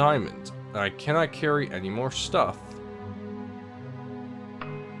is a diamond. I cannot carry any more stuff.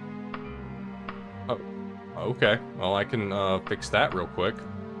 Oh, okay. Well, I can fix that real quick.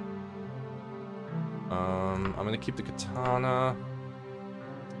 I'm gonna keep the katana.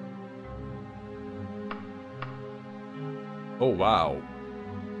 Oh, wow.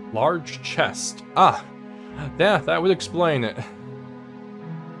 Large chest. Ah! Yeah, that would explain it.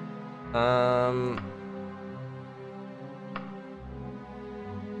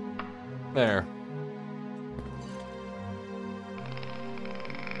 There.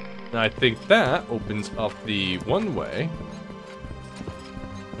 And I think that opens up the one way.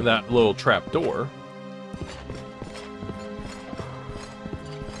 That little trap door.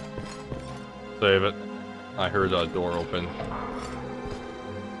 Save it. I heard a door open.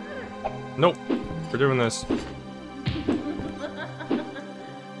 Nope. We're doing this.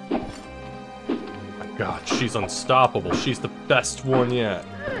 My God, she's unstoppable. She's the best one yet.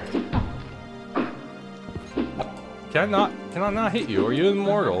 Can I not hit you? Are you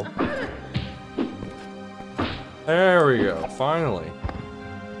immortal? There we go. Finally.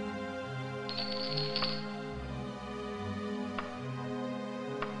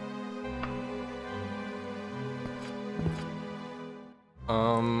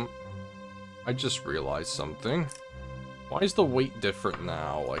 I just realized something. Why is the weight different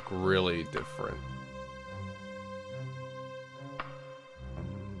now? Like, really different.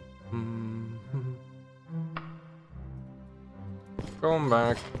 Going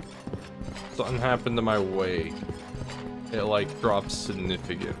back. Something happened to my weight. It, like, dropped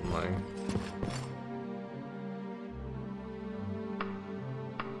significantly.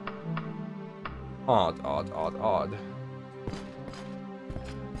 Odd, odd, odd, odd.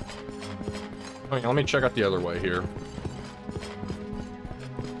 Okay, let me check out the other way here.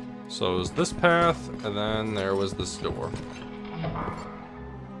 So it was this path, and then there was this door.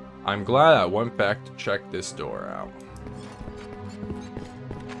 I'm glad I went back to check this door out.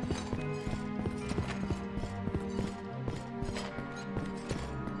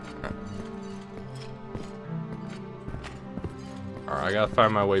 Alright, I gotta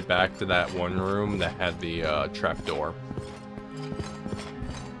find my way back to that one room that had the trap door.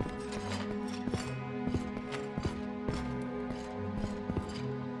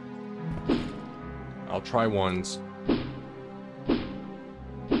 I'll try once.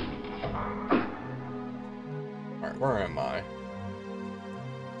 Alright, where am I?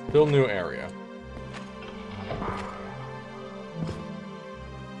 Still new area.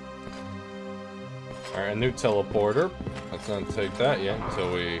 Alright, a new teleporter. Let's not take that yet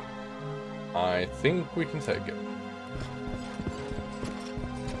until we... I think we can take it.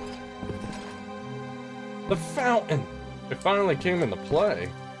 The fountain! It finally came into play.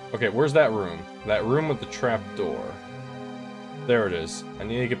 Okay, where's that room? That room with the trap door. There it is. I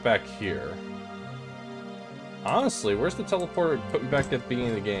need to get back here. Honestly, where's the teleporter to put me back at the beginning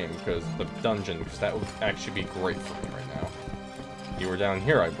of the game? Because the dungeon, because that would actually be great for me right now. You were down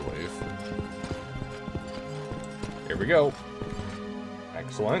here, I believe. Here we go.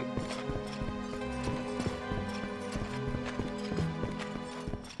 Excellent.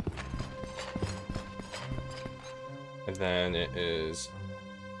 And then it is...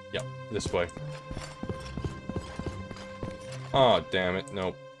 Yep, this way. Oh, damn it.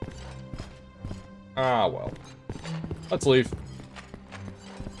 Nope. Ah, well. Let's leave.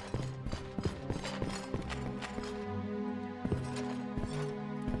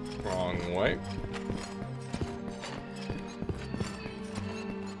 Wrong way.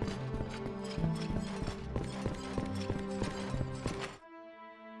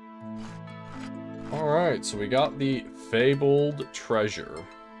 Alright, so we got the fabled treasure.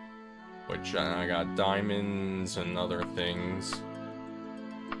 Which I got diamonds and other things.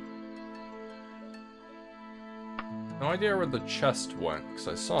 No idea where the chest went, because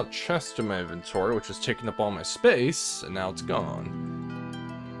I saw a chest in my inventory, which was taking up all my space, and now it's gone.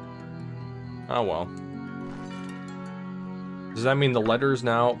 Oh well. Does that mean the letter's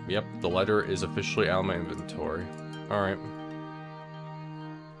now? Yep, the letter is officially out of my inventory. Alright.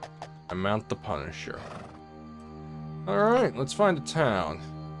 I mount the Punisher. Alright, let's find a town.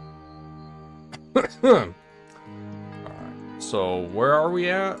 Alright, so where are we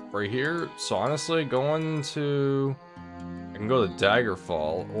at? Right here? So honestly, going to... I can go to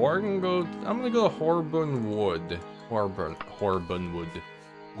Daggerfall, or I can go... I'm gonna go to Horbun Wood. Horbun Wood.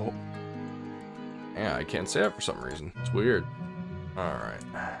 Oh. Yeah, I can't say that for some reason. It's weird. Alright.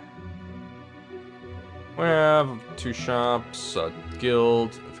 We have 2 shops, a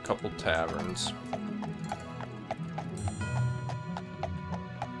guild, a couple taverns.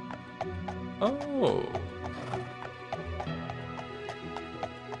 Oh.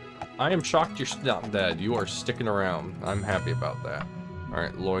 I am shocked you're not dead. You are sticking around. I'm happy about that.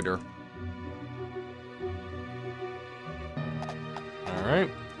 Alright, loiter. Alright.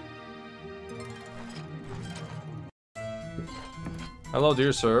 Hello,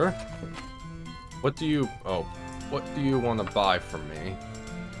 dear sir. What do you... Oh. What do you want to buy from me?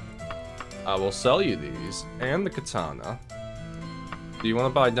 I will sell you these. And the katana. Do you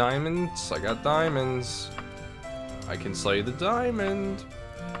want to buy diamonds? I got diamonds. I can sell you the diamond.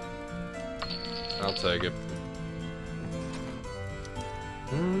 I'll take it.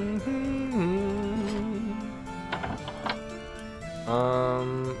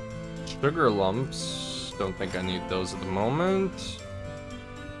 Sugar lumps. Don't think I need those at the moment.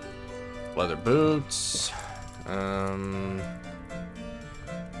 Leather boots. Iron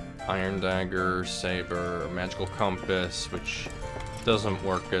dagger, saber, magical compass, which doesn't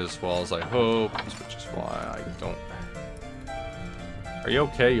work as well as I hoped, which is why I don't... Are you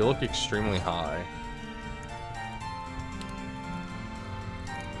okay? You look extremely high.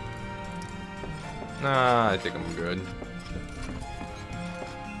 Nah, I think I'm good.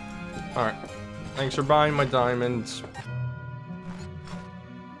 Alright. Thanks for buying my diamonds.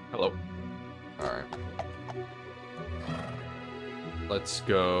 Hello. Alright. Let's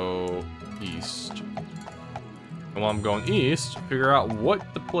go east. And while I'm going east, figure out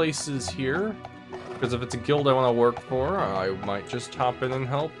what the place is here. Because if it's a guild I want to work for, I might just hop in and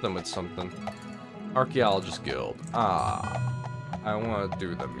help them with something. Archaeologist Guild. Ah. I don't want to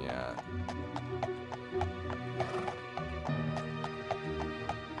do them yet.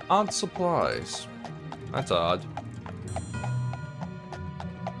 Odd supplies. That's odd.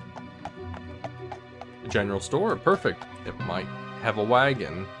 The general store. Perfect. It might have a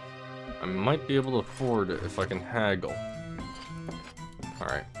wagon. I might be able to afford it if I can haggle.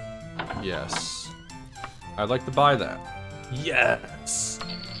 Alright. Yes. I'd like to buy that. Yes!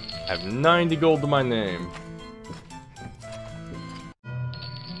 I have 90 gold to my name.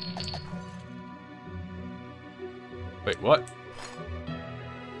 Wait, what?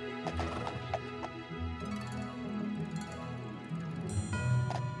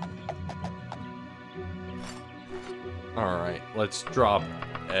 Alright, let's drop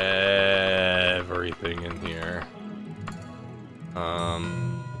everything in here.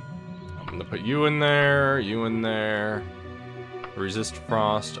 I'm gonna put you in there, resist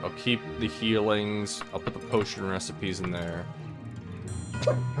frost. I'll keep the healings. I'll put the potion recipes in there.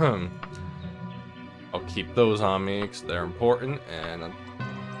 I'll keep those on me because they're important, and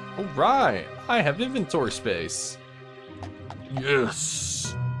Alright, I have inventory space.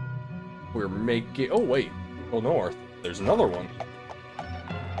 Yes! We're making... Oh, wait. Go north. There's another one.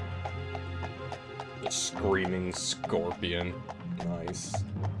 The screaming scorpion. Nice.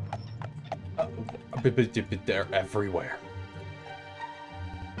 They're everywhere.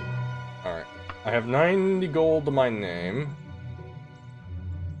 Alright. I have 90 gold to my name.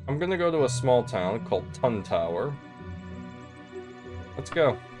 I'm gonna go to a small town called Tun Tower. Let's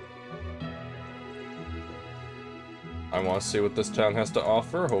go. I want to see what this town has to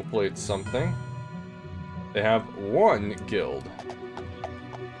offer. Hopefully it's something. They have one guild.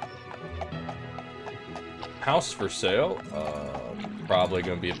 House for sale. Probably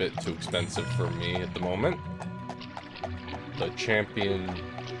going to be a bit too expensive for me at the moment. The champion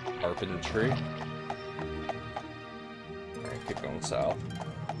carpentry. Alright, keep going south.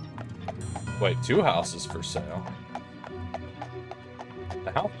 Wait, 2 houses for sale.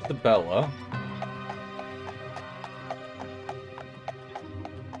 The house of the Bella.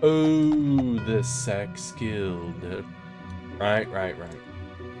 Oh, the sex guild. Right. Alright,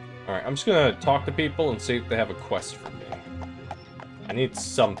 I'm just gonna talk to people and see if they have a quest for me. I need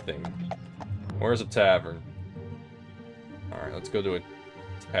something. Where's a tavern? Alright, let's go to a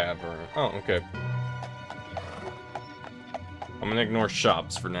tavern. Oh, okay. I'm gonna ignore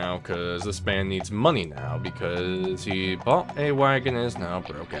shops for now, because this man needs money now, because he bought a wagon and is now a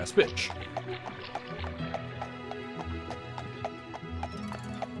broke-ass bitch.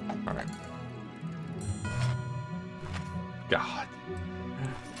 Alright. God.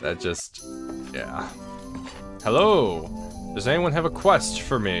 That just... yeah. Hello! Does anyone have a quest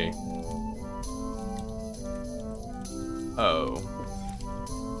for me? Oh.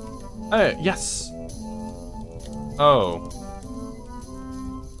 Hey, yes! Oh.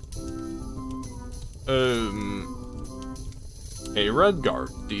 Hey, Redguard,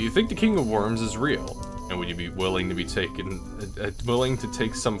 do you think the King of Worms is real? And would you be willing to be taken, willing to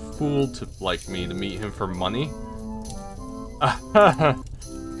take some fool like me to meet him for money? I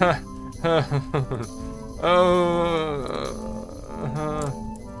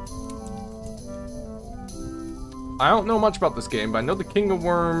don't know much about this game, but I know the King of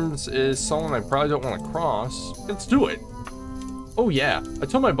Worms is someone I probably don't want to cross. Let's do it. Oh yeah, I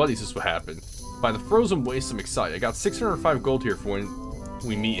told my buddies this would happen. By the frozen waste, I'm excited. I got 605 gold here for when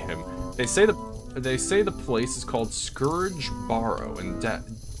we meet him. They say the place is called Scourge Barrow in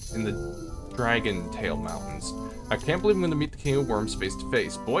the Dragon Tail Mountains. I can't believe I'm going to meet the King of Worms face to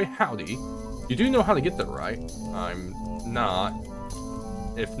face. Boy, howdy. You do know how to get there, right? I'm not.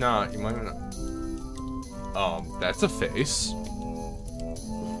 If not, you might not. That's a face.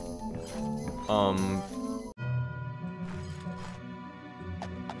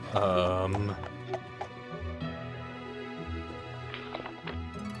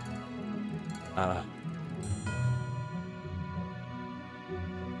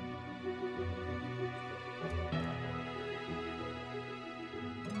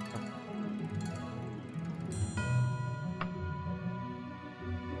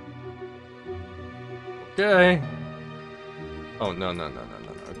 Okay. Oh, no.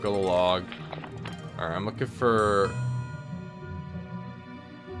 Go log. Alright, I'm looking for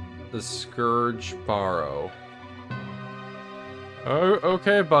the Scourge Barrow. Oh,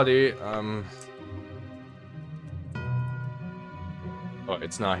 okay, buddy. Oh,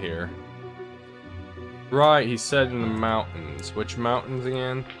 it's not here. Right, he said in the mountains. Which mountains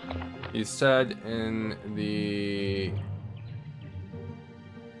again? He said in the...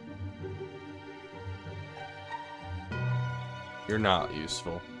 You're not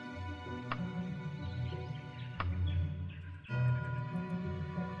useful.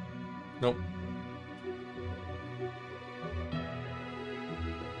 Nope.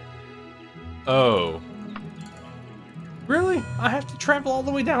 Oh. Really? I have to travel all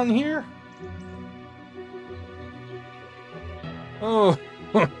the way down here? Oh.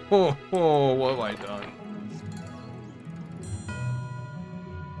 What have I done?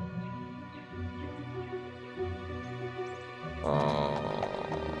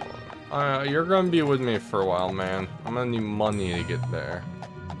 You're gonna be with me for a while, man. I'm gonna need money to get there.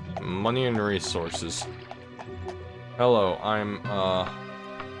 Money and resources. Hello, I'm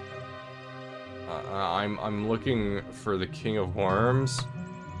looking for the King of Worms.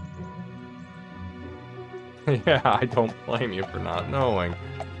 Yeah, I don't blame you for not knowing.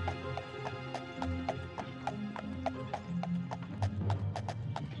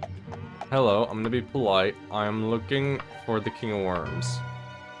 Hello, I'm gonna be polite. I'm looking for the King of Worms.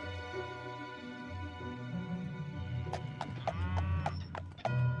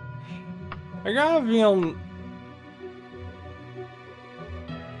 I gotta feel...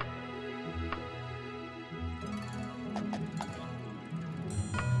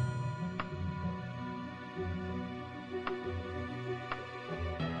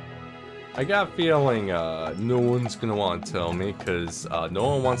 I got a feeling no one's gonna want to tell me, because no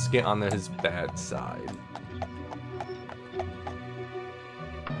one wants to get on his bad side.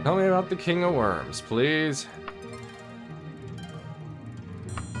 Tell me about the King of Worms, please.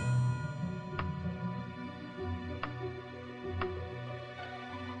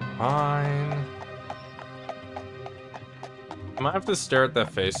 Fine. I might have to stare at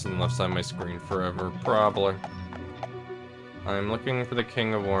that face on the left side of my screen forever, probably. I'm looking for the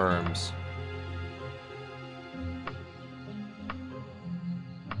King of Worms.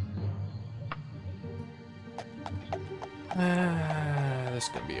 This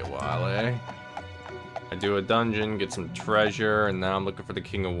is gonna be a while, eh? I do a dungeon, get some treasure, and now I'm looking for the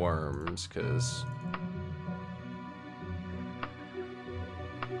King of Worms, cause...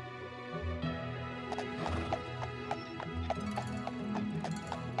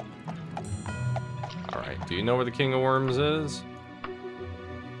 Alright, do you know where the King of Worms is?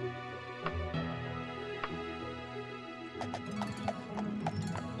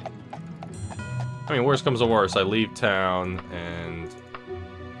 I mean, worst comes to worst, I leave town, and...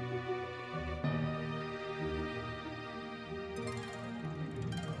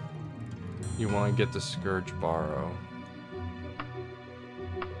 You want to get the Scourge Borrow.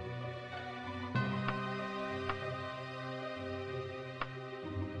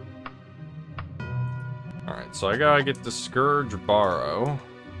 Alright, so I gotta get the Scourge Borrow,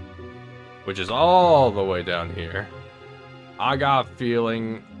 which is all the way down here. I got a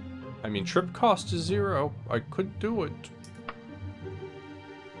feeling... I mean, trip cost is 0. I could do it.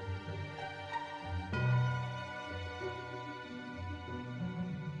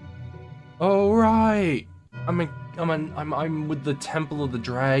 Oh right, I'm with the Temple of the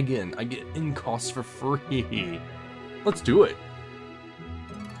Dragon. I get in costs for free. Let's do it.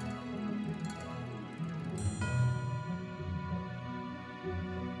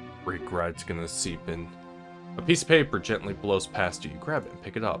 Regret's gonna seep in. A piece of paper gently blows past you. You grab it and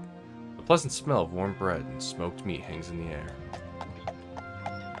pick it up. The pleasant smell of warm bread and smoked meat hangs in the air.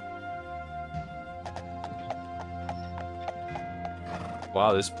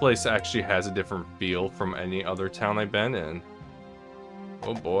 Wow, this place actually has a different feel from any other town I've been in.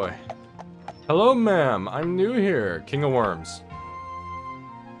 Oh boy. Hello, ma'am. I'm new here. King of Worms.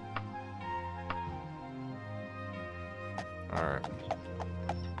 Alright.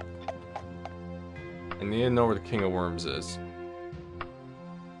 I need to know where the King of Worms is.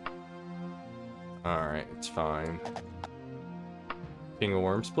 Alright, it's fine. King of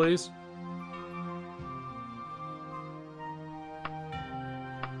Worms, please?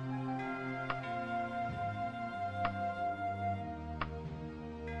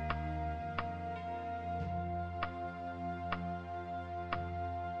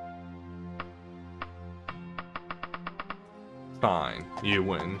 Fine, you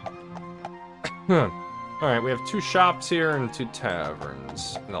win. Alright, we have 2 shops here and 2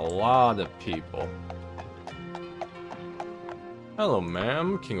 taverns. And a lot of people. Hello,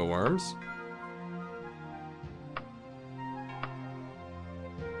 ma'am, King of Worms.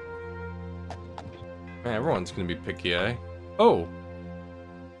 Man, everyone's gonna be picky, eh? Oh!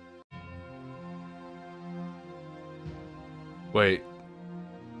 Wait.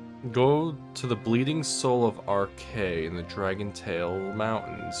 Go to the bleeding soul of Arkay in the Dragon Tail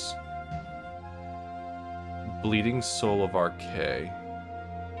Mountains. Bleeding soul of Arkay.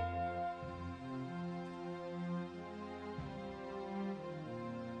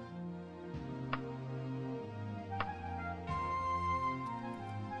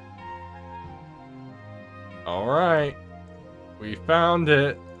 Alright. We found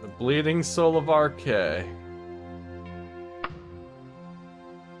it. The bleeding soul of Arkay.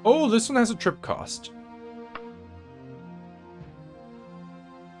 Oh, this one has a trip cost.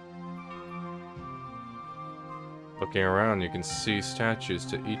 Looking around, you can see statues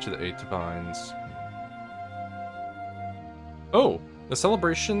to each of the 8 divines. Oh, the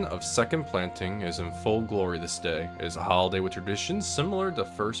celebration of second planting is in full glory this day. It is a holiday with traditions similar to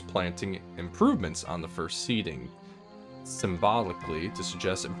first planting, improvements on the first seeding, symbolically to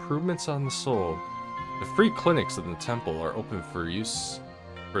suggest improvements on the soul. The free clinics of the temple are open for use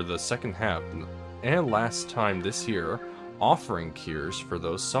for the second half and last time this year, offering cures for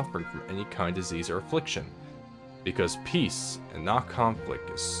those suffering from any kind of disease or affliction. Because peace and not conflict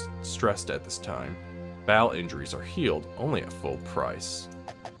is stressed at this time, battle injuries are healed only at full price.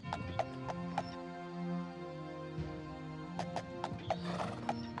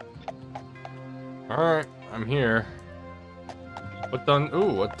 Alright, I'm here.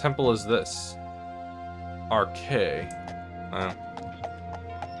 What temple is this? Arkay.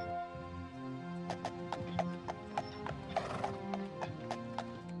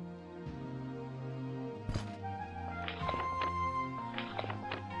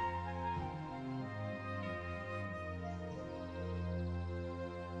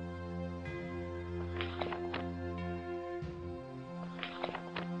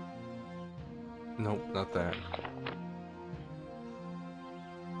 Nope, not that.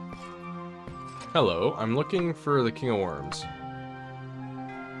 Hello, I'm looking for the King of Worms.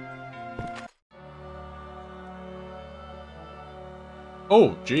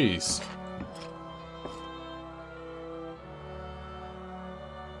 Oh, jeez.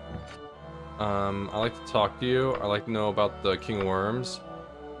 I'd like to talk to you. I'd like to know about the King of Worms.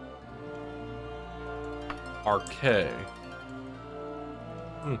 Arkay.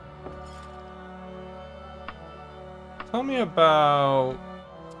 Tell me about...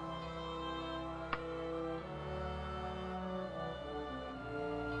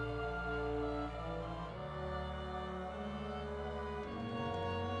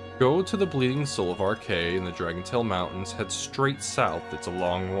 Go to the Bleeding Soul of Arkay in the Dragontail Mountains. Head straight south. It's a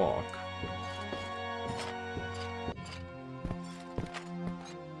long walk.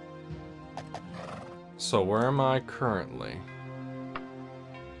 So where am I currently?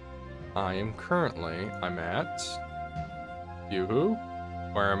 I'm at... Yoo-hoo?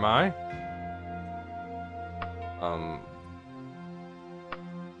 Where am I?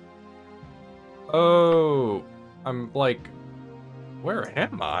 Oh, I'm like... Where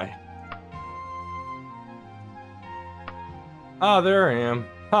am I? Ah, there I am.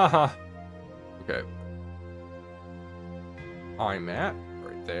 Haha. Okay. I'm at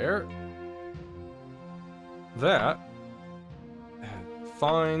right there. That.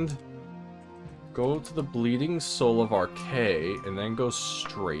 Find. Go to the Bleeding Soul of Arkay and then go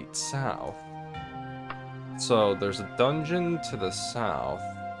straight south. So there's a dungeon to the south.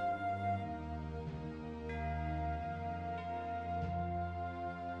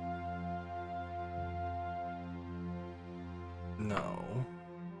 No.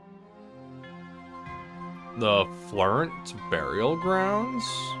 The Florent Burial Grounds?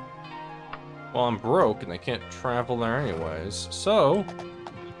 Well, I'm broke and I can't travel there anyways, so...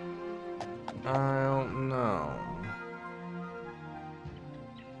 I don't know.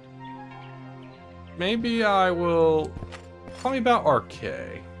 Maybe I will... Tell me about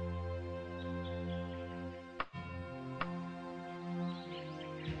Arkay.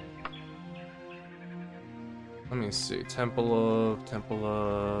 Let me see. Temple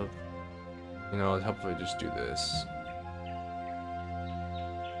of... You know, it'd help if I just do this.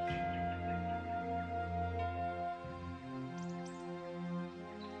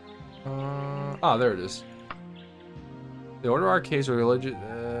 There it is. The Order of Arkay's religion...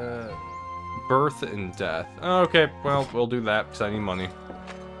 birth and death. Okay, well, we'll do that because I need money.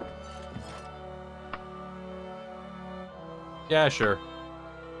 Yeah, sure.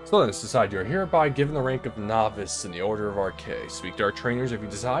 So let's decide. You're hereby given the rank of novice in the Order of Arkay. Speak to our trainers if you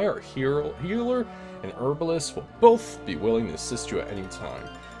desire. Our healer and herbalist will both be willing to assist you at any time.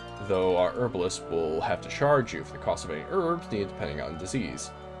 Though our herbalist will have to charge you for the cost of any herbs needed depending on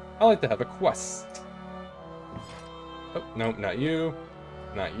disease. I like to have a quest. Oh, no, not you.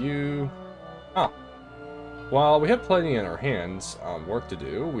 Not you. While we have plenty in our hands on work to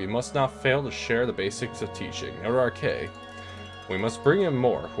do, we must not fail to share the basics of teaching. In Arkay, we must bring in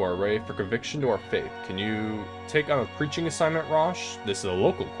more who are ready for conviction to our faith. Can you take on a preaching assignment, Rosh? This is a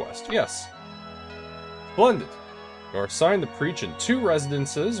local quest. Yes. Splendid. You are assigned to preach in 2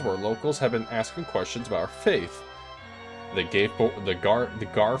 residences where locals have been asking questions about our faith. The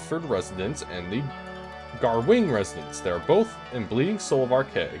Garford residence and the Garwing residence. They are both in Bleeding Soul of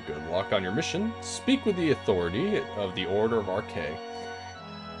Arkay. Good luck on your mission. Speak with the authority of the Order of Arkay.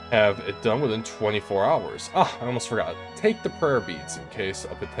 Have it done within 24 hours. I almost forgot. Take the prayer beads in case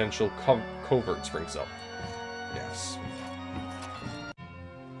a potential covert springs up. Yes.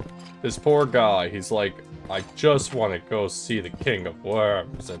 This poor guy, he's like, I just want to go see the King of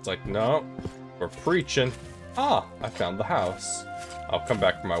Worms. And it's like, no, we're preaching. I found the house. I'll come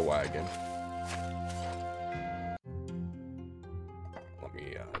back for my wagon. Let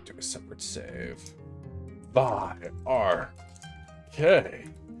me do a separate save. By Arkay.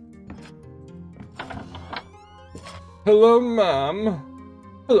 Hello,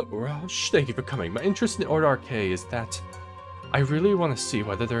 ma'am. Hello, Rosh. Thank you for coming. My interest in the Order Arkay is that I really want to see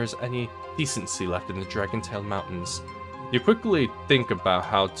whether there is any decency left in the Dragontail Mountains. You quickly think about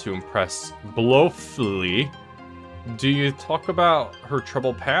how to impress Blofli. Do you talk about her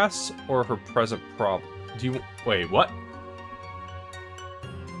troubled past or her present problem? Do you... Wait, what?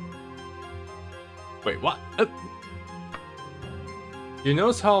 Wait, what? You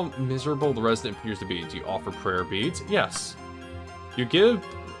notice how miserable the resident appears to be. Do you offer prayer beads? Yes. You give...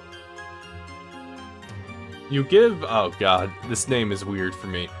 Oh god, this name is weird for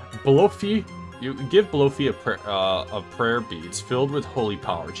me. Blofi. You give Blofi a prayer beads filled with holy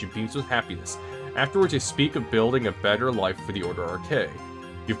power. She beams with happiness. Afterwards, you speak of building a better life for the Order Arkay.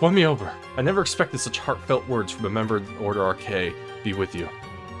 You've won me over. I never expected such heartfelt words from a member of the Order Arkay. Be with you.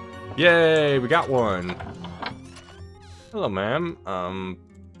 Yay, we got one. Hello, ma'am.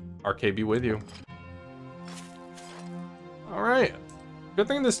 Arkay be with you. Alright. Good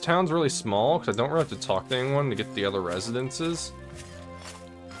thing this town's really small, because I don't really have to talk to anyone to get the other residences.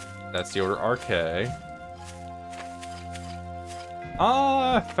 That's the Order Arkay.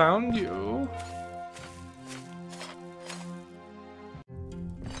 Ah, I found you.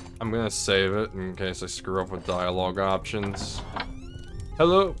 I'm gonna save it in case I screw up with dialogue options.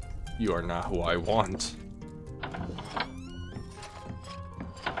 Hello. You are not who I want.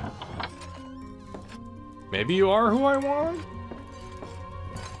 Maybe you are who I want?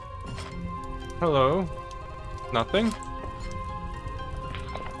 Hello? Nothing?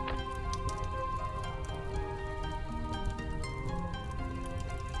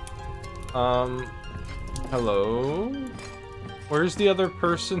 Hello? Where's the other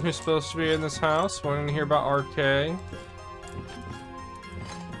person who's supposed to be in this house? Wanting to hear about Arkay?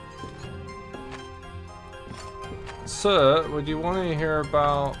 Sir, would you want to hear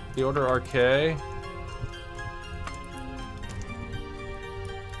about the Order Arkay?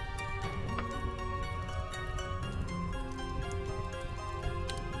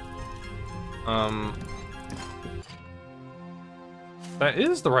 That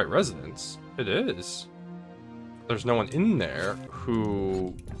is the right residence. It is. There's no one in there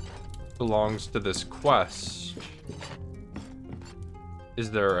who belongs to this quest.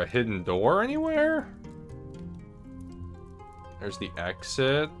 Is there a hidden door anywhere? There's the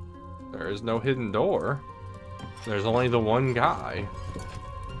exit. There is no hidden door. There's only the one guy.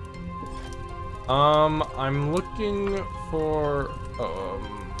 I'm looking for,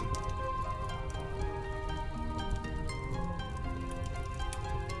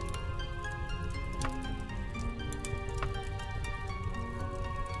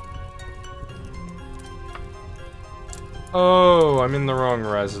 oh, I'm in the wrong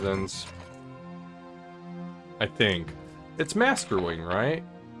residence. I think. It's Master Wing, right?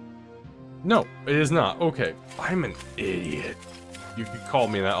 No, it is not. Okay, I'm an idiot. You can call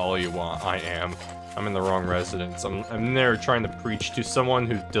me that all you want. I am. I'm in the wrong residence. I'm there trying to preach to someone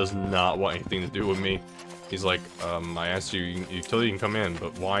who does not want anything to do with me. He's like, I asked you, utility can come in,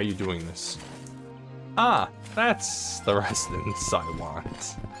 but why are you doing this? Ah, that's the residence I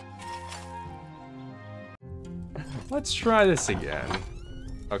want. Let's try this again.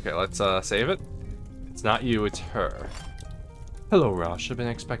 Okay, let's save it. It's not you, it's her. Hello, Rosh. I've been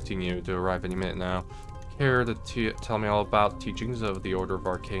expecting you to arrive any minute now. Care to tell me all about teachings of the Order of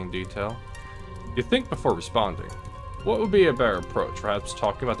Arkay in detail? You think before responding. What would be a better approach? Perhaps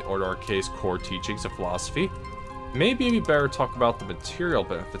talking about the Order Arkay's core teachings of philosophy? Maybe it'd be better to talk about the material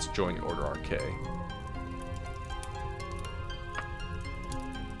benefits of joining the Order Arkay.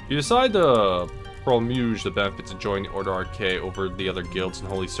 You decide to promulge the benefits of joining the Order Arkay over the other guilds and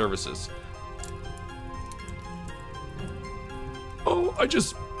holy services. Oh, I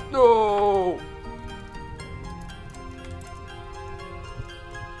just... No!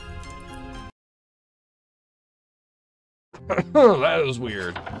 That was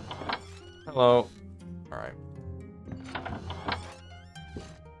weird. Hello. Alright.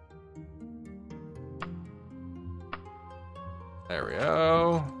 There we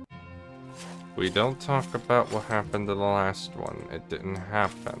go. We don't talk about what happened to the last one. It didn't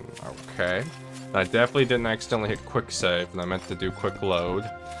happen. Okay. I definitely didn't accidentally hit quick save, and I meant to do quick load.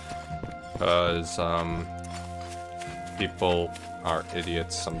 Because, people are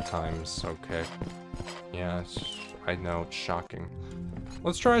idiots sometimes. Okay. Yes, I know, it's shocking.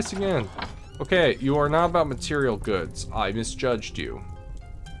 Let's try this again. Okay, you are not about material goods. I misjudged you.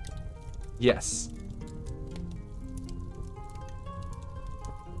 Yes.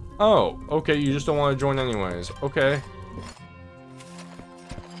 Oh, okay, you just don't want to join anyways. Okay.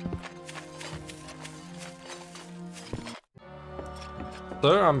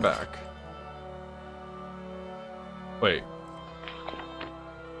 Sir, I'm back. Wait.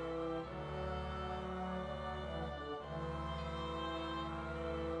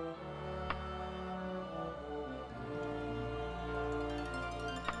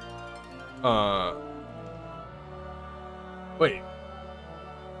 Wait.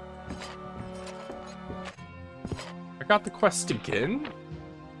 I got the quest again?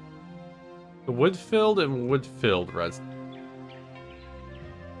 The wood-filled and wood-filled res.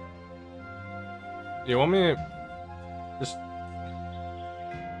 You want me to just...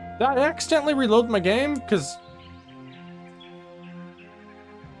 Did I accidentally reload my game? Because...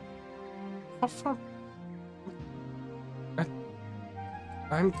 How far...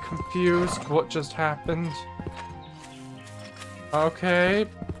 I'm confused. What just happened? Okay,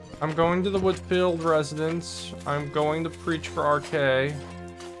 I'm going to the Woodfield residence. I'm going to preach for Arkay.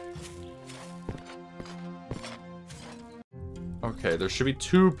 Okay, there should be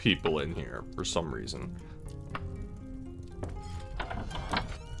 2 people in here for some reason.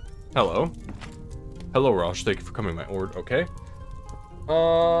 Hello. Hello, Rosh. Thank you for coming, my lord. Okay.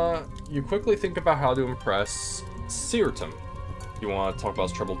 You quickly think about how to impress Sirtum. You want to talk about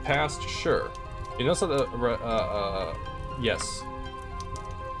his troubled past? Sure. You know something? Yes.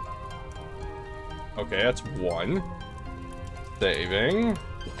 Okay, that's 1. Saving.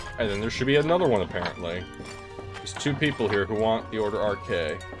 And then there should be another one, apparently. There's 2 people here who want the Order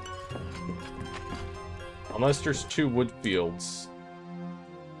Arkay. Unless there's 2 Woodfields.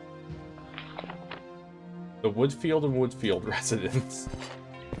 The Woodfield and Woodfield residents.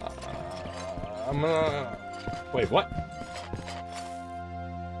 I'm gonna... Wait, what?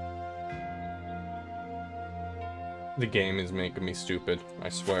 The game is making me stupid, I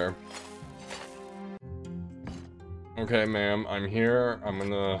swear. Okay, ma'am, I'm here. I'm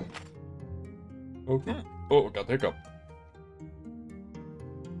gonna... Okay. Oh, got the hiccup.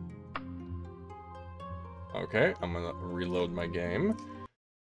 Okay, I'm gonna reload my game.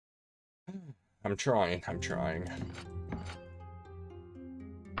 I'm trying.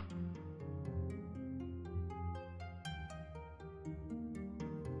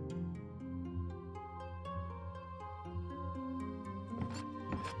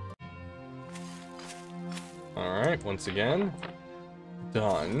 Alright, once again.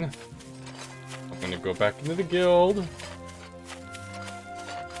 Done. I'm gonna go back into the guild.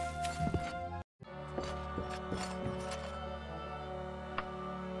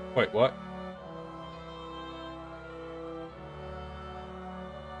 Wait, what?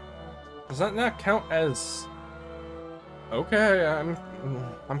 Does that not count as... Okay, I'm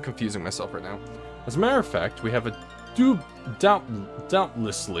confusing myself right now. As a matter of fact, we have a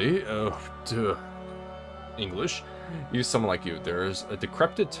doubtlessly, English, use someone like you. There's a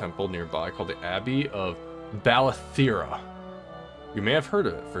decrepit temple nearby called the Abbey of Balathira. You may have heard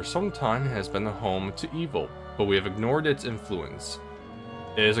of it. For some time, it has been the home to evil, but we have ignored its influence.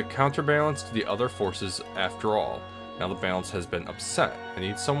 It is a counterbalance to the other forces after all. Now the balance has been upset. I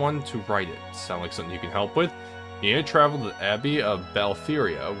need someone to right it. Sound like something you can help with? You need to travel to the Abbey of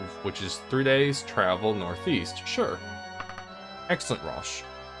Balathira, which is 3 days travel northeast. Sure. Excellent, Rosh.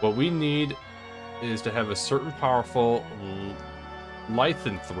 What we need is to have a certain powerful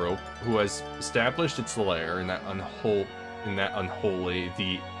lycanthrope who has established its lair in that unholy,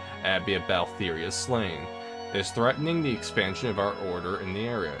 the Abbey of Balathira is slain. It is threatening the expansion of our order in the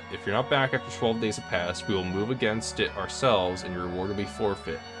area. If you're not back after 12 days have passed, we will move against it ourselves and your reward will be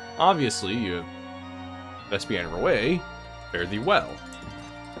forfeit. Obviously, you have best be on your way. Fare thee well.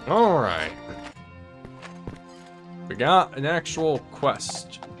 Alright. We got an actual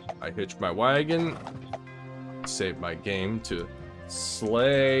quest. I hitched my wagon. Saved my game to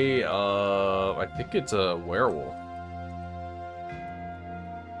slay, I think it's a werewolf.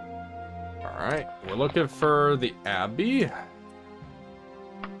 Alright, we're looking for the Abbey.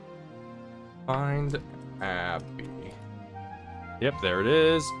 Find Abbey. Yep, there it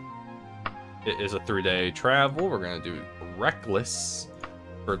is. It is a 3-day travel. We're gonna do Reckless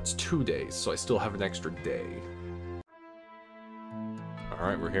for its 2 days, so I still have an extra day.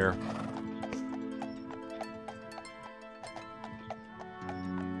 Alright, we're here.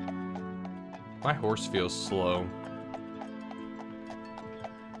 My horse feels slow.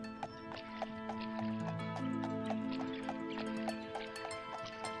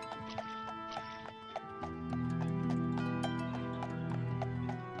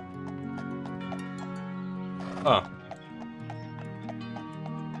 Oh.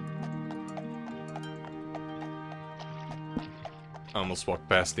 I almost walked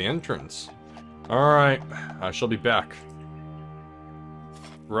past the entrance. Alright, I shall be back.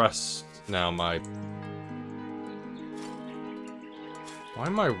 Rest now, my... Why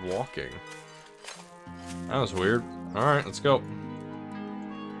am I walking? That was weird. Alright, let's go.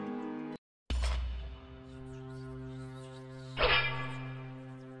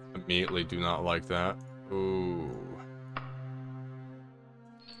 Immediately do not like that. Ooh.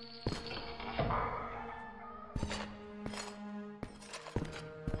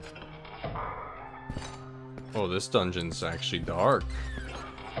 Oh, this dungeon's actually dark.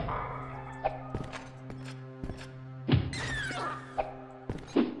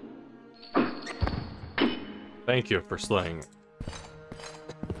 Thank you for slaying it.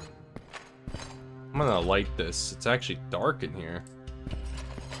 I'm gonna light this. It's actually dark in here.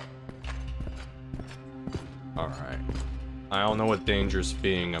 Alright. I don't know what dangerous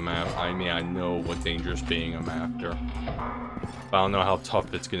being I'm after. I mean, I know what dangerous being I'm after. I don't know how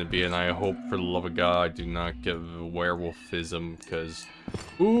tough it's gonna be, and I hope for the love of God I do not get werewolfism, because...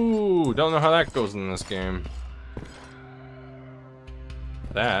 Ooh, don't know how that goes in this game.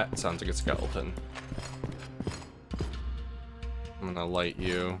 That sounds like a skeleton. I'm gonna light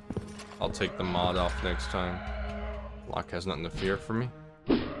you. I'll take the mod off next time. Lock has nothing to fear for me.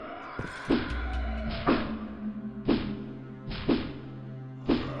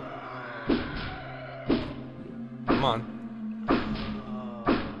 Come on.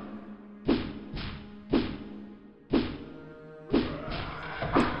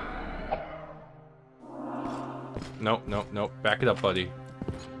 Nope, nope, nope. Back it up, buddy.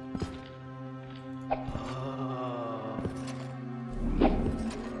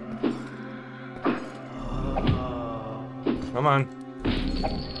 Come on.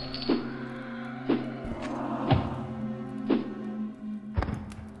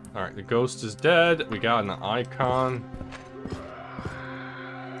 Alright, the ghost is dead. We got an icon.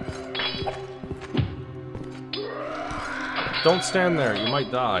 Don't stand there, you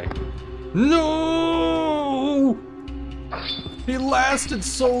might die. No! He lasted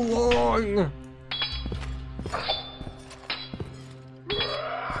so long!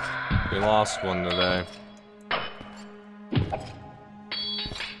 We lost one today.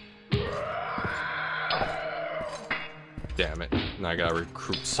 Damn it. Now I gotta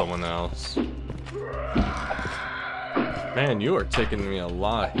recruit someone else. Man, you are taking me a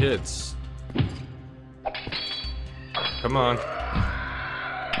lot of hits. Come on.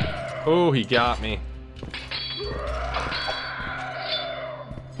 Oh, he got me.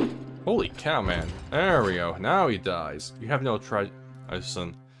 Holy cow, man. There we go. Now he dies. You have no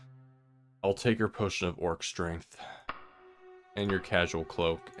son. I'll take your potion of orc strength. And your casual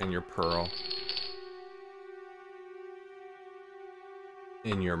cloak. And your pearl.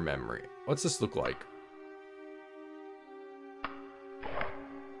 In your memory. What's this look like?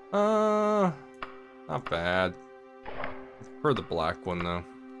 Not bad. I prefer the black one though.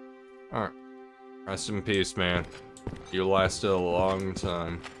 Alright. Rest in peace, man. You lasted a long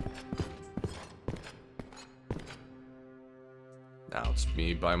time. Now it's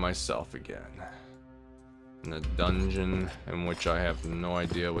me by myself again. In a dungeon in which I have no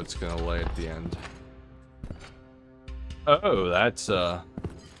idea what's gonna lay at the end. Oh, that's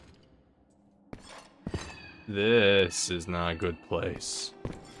this is not a good place.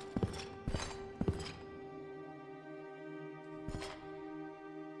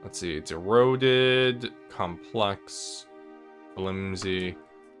 Let's see, it's eroded, complex, flimsy.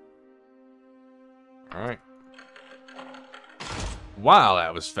 Alright. Wow,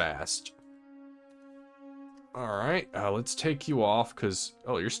 that was fast. Alright, let's take you off, because...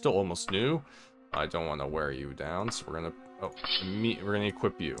 Oh, you're still almost new. I don't want to wear you down, so we're gonna... Oh, we're gonna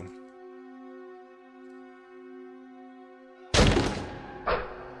equip you.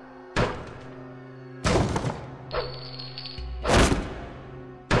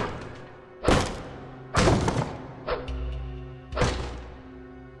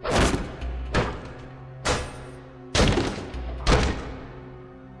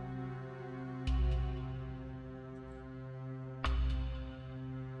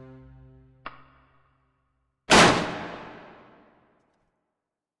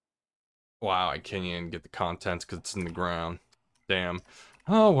 Wow, I can't even get the contents because it's in the ground. Damn.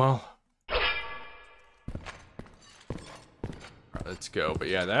 Oh, well. Alright, let's go. But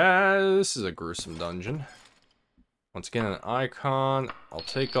yeah, this is a gruesome dungeon. Once again, an icon. I'll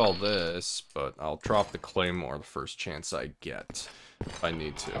take all this, but I'll drop the claymore the first chance I get. If I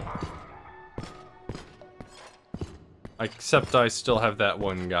need to. Except I still have that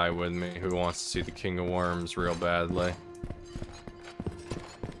one guy with me who wants to see the King of Worms real badly.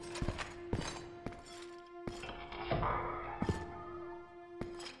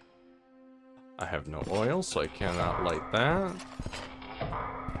 I have no oil, so I cannot light that.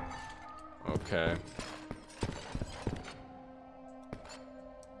 Okay.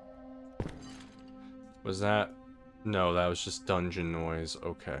 Was that? No, that was just dungeon noise.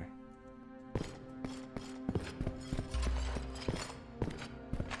 Okay.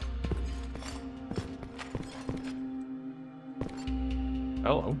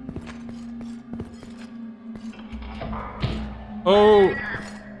 Hello. Oh!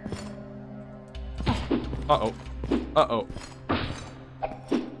 Uh-oh. Uh-oh.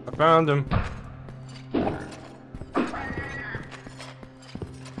 I found him.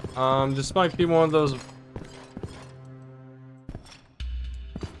 This might be one of those...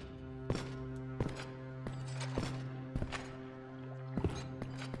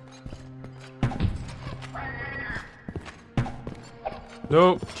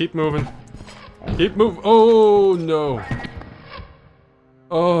 Nope, keep moving. Keep moving. Oh, no.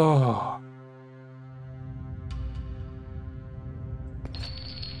 Oh.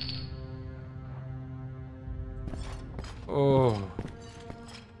 Oh.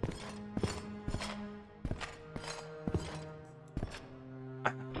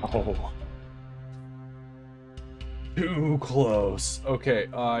 Oh. Too close. Okay,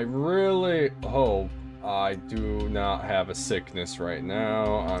 I really hope I do not have a sickness right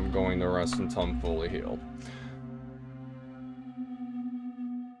now. I'm going to rest until I'm fully healed.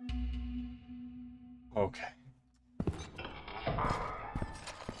 Okay.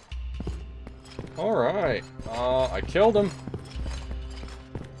 Alright. I killed him.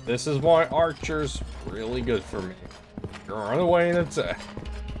 This is why Archer's really good for me. Run away and attack.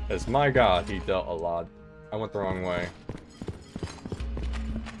 As my god, he dealt a lot. I went the wrong way.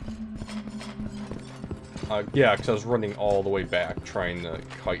 Yeah, because I was running all the way back, trying to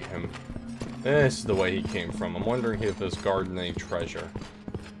kite him. This is the way he came from. I'm wondering if this garden any treasure.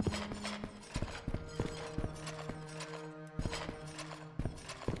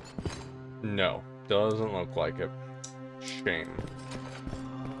 No, doesn't look like it. Shame.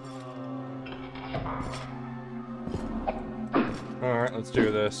 Alright, let's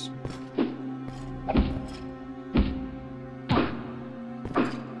do this.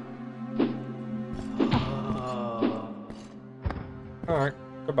 Alright,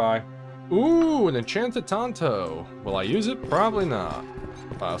 goodbye. Ooh, an enchanted Tanto. Will I use it? Probably not.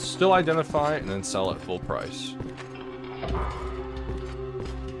 I'll still identify it and then sell it full price.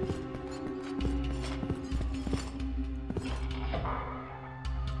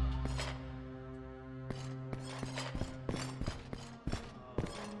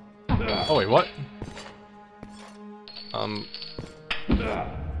 Oh wait, what?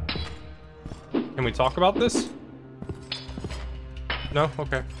 Can we talk about this? No?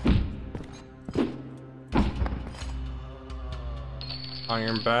 Okay.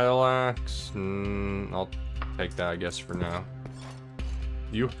 Iron battle axe. I'll take that, I guess, for now.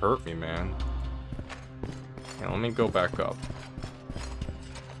 You hurt me, man. Yeah, let me go back up.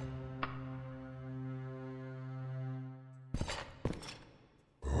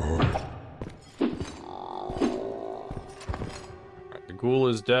 Alright, the ghoul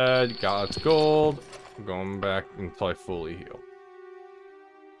is dead. Got its gold. I'm going back until I fully heal.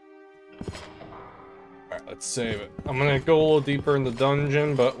 Alright, let's save it. I'm gonna go a little deeper in the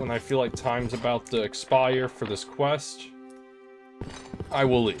dungeon, but when I feel like time's about to expire for this quest, I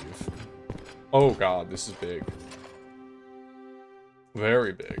will leave. Oh god, this is big.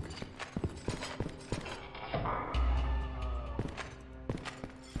 Very big.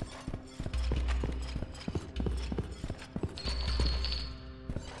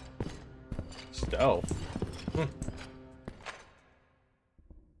 Stealth.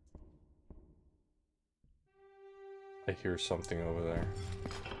 I hear something over there.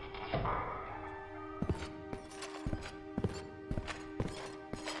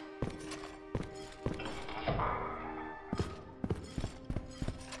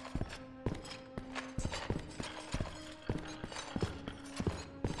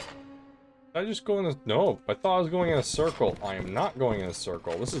 Did I just go in a... No, I thought I was going in a circle. I am not going in a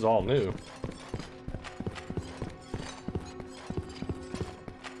circle. This is all new.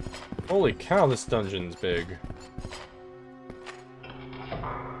 Holy cow, this dungeon's big.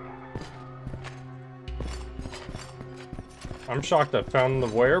 I'm shocked I found the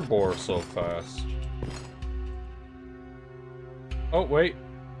werebore so fast. Oh, wait.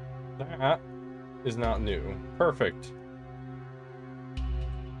 That is not new. Perfect.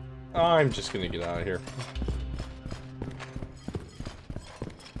 I'm just gonna get out of here.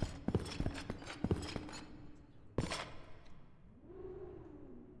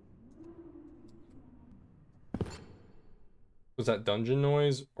 Was that dungeon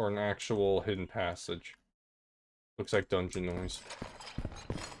noise or an actual hidden passage? Looks like dungeon noise.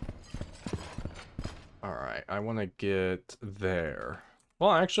 Alright, I want to get there.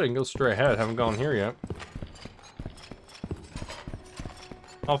 Well, actually, I can go straight ahead. Haven't gone here yet.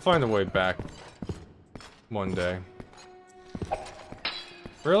 I'll find a way back one day.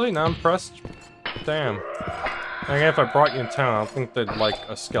 Really? Not impressed? Damn. I guess if I brought you in town, I don't think they'd like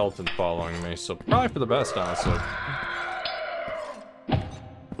a skeleton following me, so probably for the best, honestly.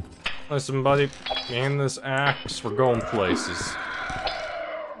 Listen, buddy, and this axe, we're going places.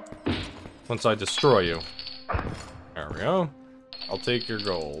 Once I destroy you. There we go. I'll take your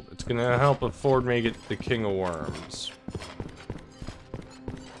gold. It's gonna help afford me get the King of Worms.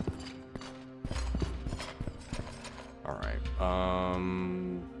 Alright,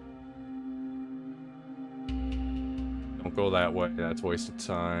 don't go that way, that's a waste of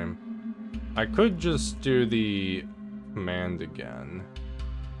time. I could just do the command again.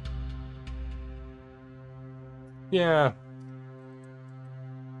 Yeah.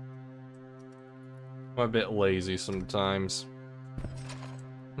 I'm a bit lazy sometimes.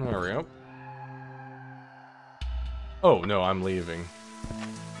 There we go. Oh, no, I'm leaving.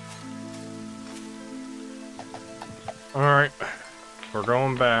 Alright. We're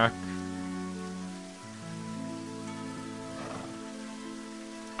going back.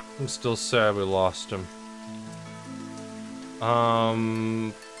 I'm still sad we lost him.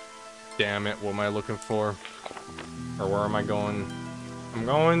 Damn it, what am I looking for? Or where am I going? I'm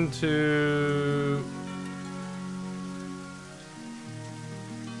going to...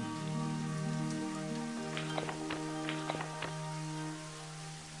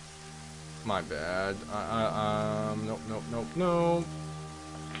 My bad. Nope.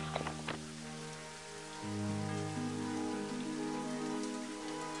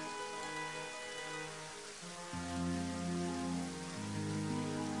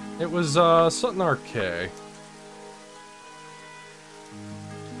 It was, something Arkay.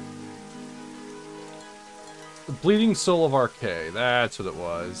 The Bleeding Soul of Arkay, that's what it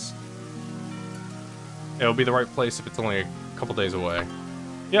was. It'll be the right place if it's only a couple days away.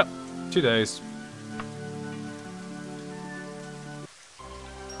 Yep, 2 days.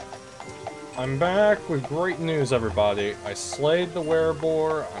 I'm back with great news, everybody. I slayed the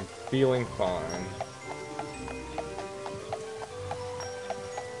werebore, I'm feeling fine.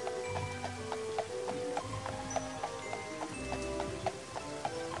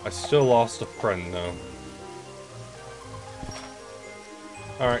 I still lost a friend, though.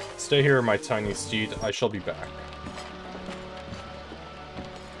 Alright, stay here, my tiny steed. I shall be back.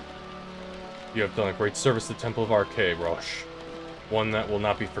 You have done a great service to the Temple of Arkay, Rosh. One that will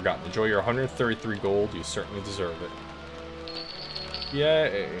not be forgotten. Enjoy your 133 gold. You certainly deserve it.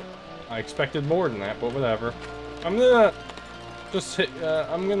 Yay. I expected more than that, but whatever. I'm gonna... just hit...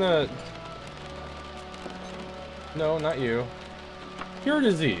 I'm gonna... No, not you. Cure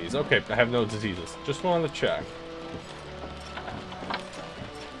disease. Okay, I have no diseases. Just wanted to check.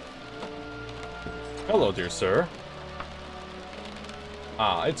 Hello, dear sir.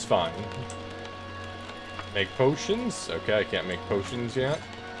 Ah, it's fine. Make potions? Okay, I can't make potions yet.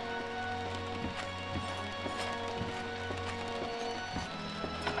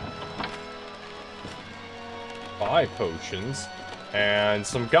 Buy potions. And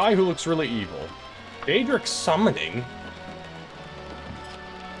some guy who looks really evil. Daedric summoning?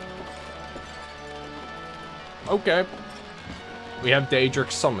 Okay. We have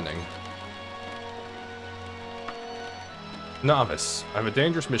Daedric summoning. Novice, I have a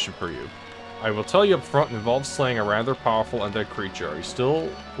dangerous mission for you. I will tell you up front, it involves slaying a rather powerful undead creature. Are you still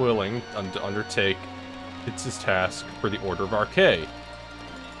willing to undertake its task for the Order of Arkay?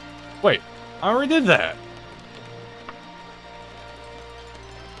 Wait, I already did that!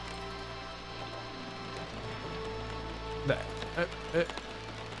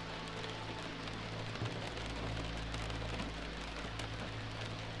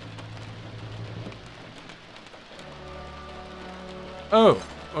 Oh,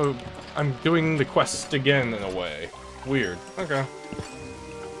 I'm doing the quest again in a way. Weird. Okay.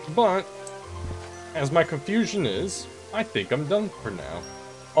 But, as my confusion is, I think I'm done for now.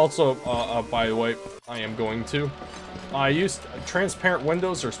 Also, by the way, I am going to. I used transparent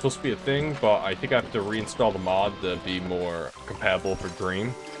windows are supposed to be a thing, but I think I have to reinstall the mod to be more compatible for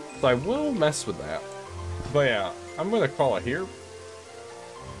Dream. So I will mess with that. But yeah, I'm gonna call it here.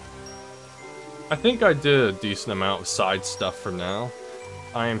 I think I did a decent amount of side stuff for now.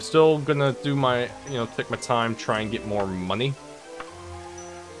 I am still gonna do my, take my time, try and get more money.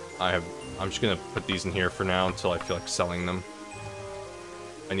 I'm just gonna put these in here for now until I feel like selling them.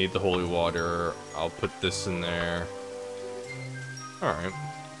 I need the holy water. I'll put this in there. Alright.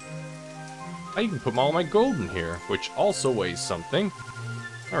 I even put all my gold in here, which also weighs something.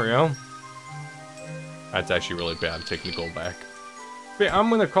 There we go. That's actually really bad. I'm taking the gold back. But yeah, I'm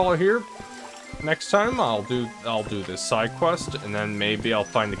gonna call it here. Next time I'll do this side quest, and then maybe I'll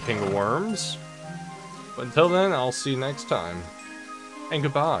find the King of Worms. But until then, I'll see you next time. And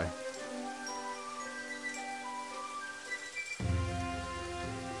goodbye.